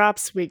all the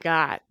drops we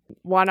got.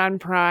 One on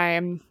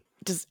Prime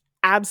does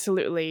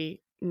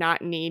absolutely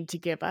not need to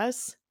give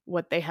us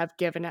what they have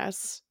given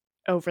us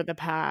over the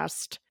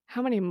past,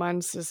 how many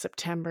months is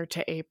September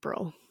to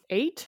April?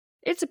 8?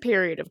 It's a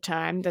period of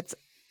time that's,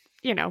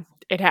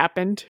 it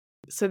happened.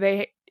 So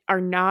they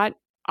are not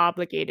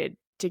obligated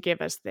to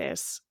give us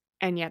this,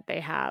 and yet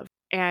they have.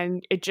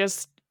 And it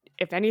just,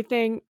 if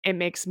anything, it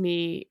makes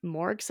me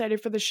more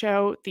excited for the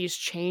show. These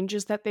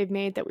changes that they've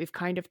made that we've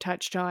kind of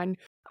touched on,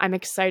 I'm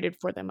excited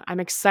for them. I'm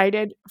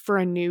excited for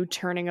a new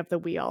turning of the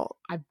wheel.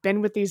 I've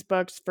been with these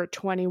books for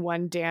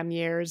 21 damn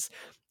years.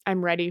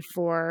 I'm ready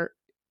for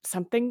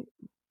something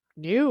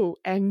new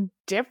and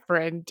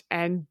different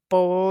and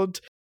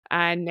bold.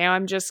 And now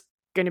I'm just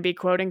going to be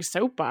quoting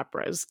soap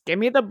operas. Give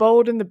me the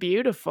bold and the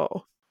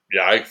beautiful.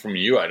 Yeah, from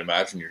you, I'd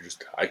imagine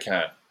I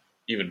can't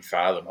even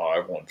fathom how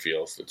everyone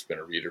feels that's been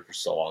a reader for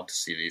so long to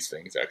see these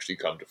things actually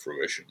come to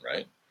fruition,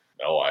 right?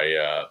 No,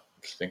 I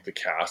think the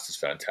cast is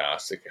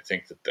fantastic. I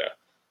think that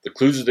the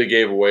clues that they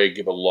gave away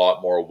give a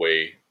lot more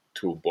away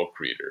to a book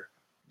reader,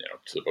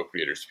 to the book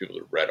readers, people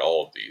that read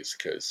all of these,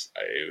 because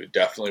it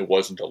definitely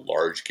wasn't a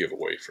large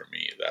giveaway for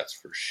me, that's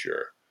for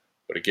sure.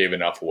 But it gave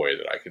enough away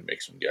that I could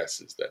make some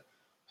guesses that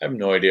I have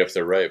no idea if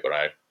they're right, but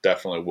I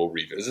definitely will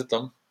revisit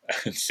them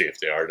and see if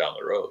they are down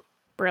the road.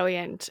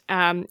 Brilliant.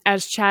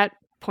 As chat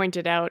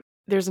pointed out,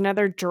 there's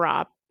another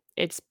drop.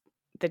 It's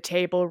the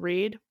table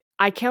read.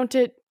 I count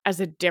it as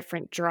a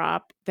different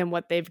drop than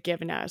what they've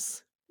given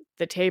us.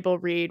 The table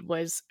read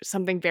was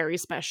something very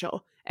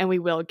special, and we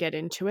will get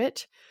into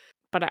it.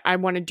 But I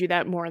want to do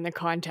that more in the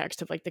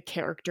context of like the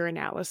character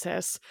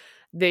analysis.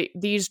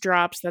 These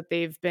drops that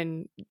they've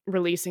been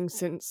releasing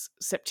since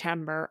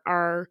September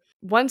are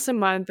once a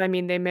month. I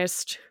mean, they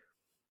missed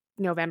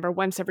November.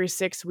 Once every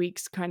 6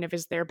 weeks kind of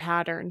is their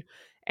pattern.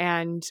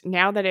 And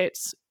now that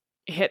it's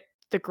hit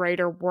the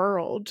greater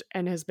world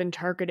and has been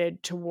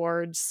targeted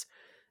towards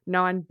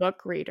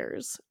non-book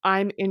readers,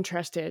 I'm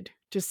interested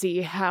to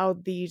see how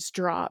these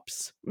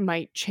drops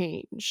might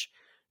change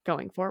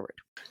going forward.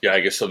 Yeah, I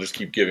guess they'll just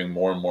keep giving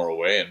more and more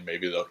away, and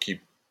maybe they'll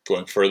keep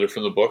going further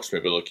from the books.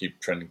 Maybe they'll keep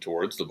trending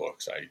towards the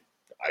books. I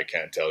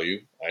can't tell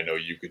you. I know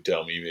you could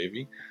tell me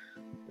maybe.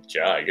 But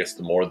yeah, I guess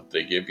the more that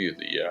they give you,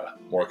 the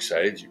more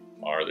excited you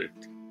are. There's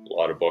a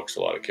lot of books,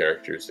 a lot of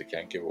characters. They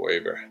can't give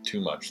away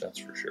too much, that's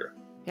for sure.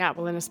 Yeah,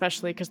 well, and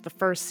especially because the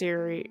first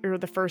series or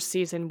the first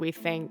season we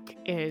think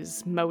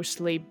is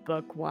mostly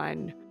book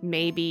 1,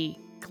 maybe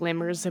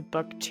glimmers of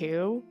book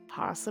 2,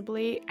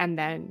 possibly, and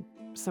then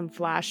some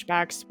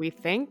flashbacks, we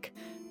think,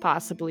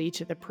 possibly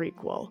to the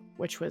prequel,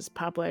 which was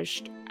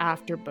published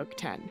after book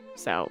 10.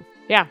 So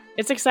yeah,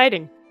 it's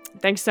exciting.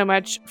 Thanks so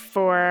much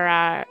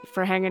for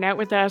hanging out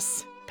with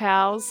us,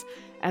 pals,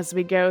 as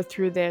we go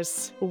through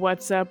this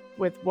What's Up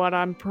with What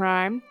on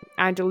Prime.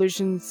 I'm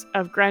Delusions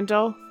of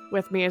Grendel.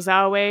 With me as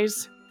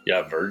always.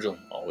 Yeah, Virgil,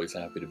 always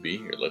happy to be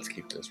here. Let's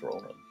keep this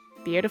rolling.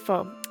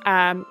 Beautiful.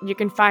 You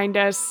can find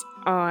us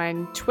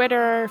on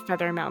Twitter,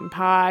 Feather Mountain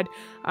Pod,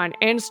 on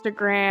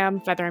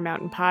Instagram, Feather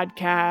Mountain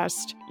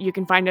Podcast. You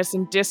can find us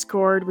in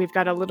Discord. We've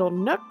got a little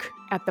nook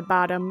at the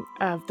bottom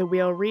of the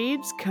wheel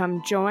reads.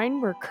 Come join.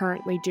 We're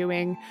currently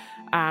doing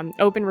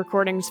open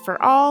recordings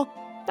for all.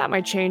 That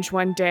might change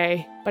one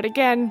day, but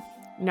again,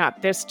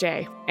 not this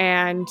day.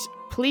 And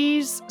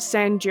please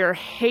send your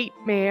hate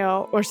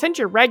mail or send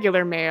your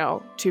regular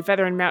mail to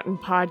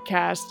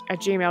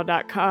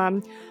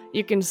featherandmountainpodcast@gmail.com.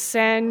 You can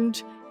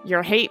send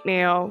your hate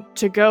mail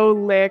to go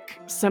lick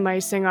some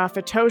icing off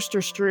a toaster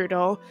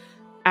strudel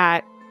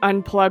at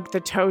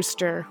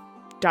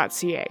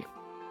unplugthetoaster.ca.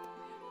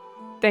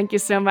 Thank you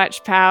so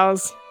much,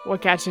 pals. We'll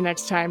catch you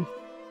next time.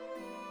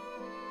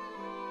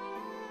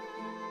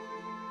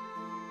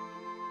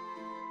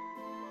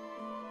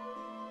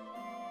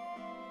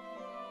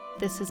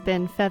 This has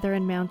been Feather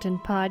and Mountain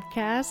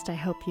Podcast. I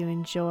hope you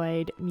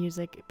enjoyed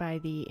music by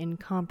the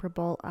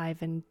incomparable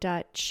Ivan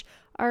Dutch,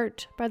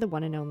 art by the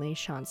one and only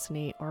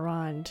Chansonné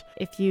Orand.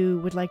 If you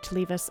would like to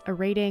leave us a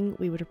rating,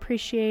 we would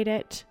appreciate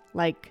it.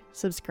 Like,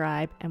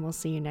 subscribe, and we'll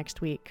see you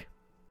next week.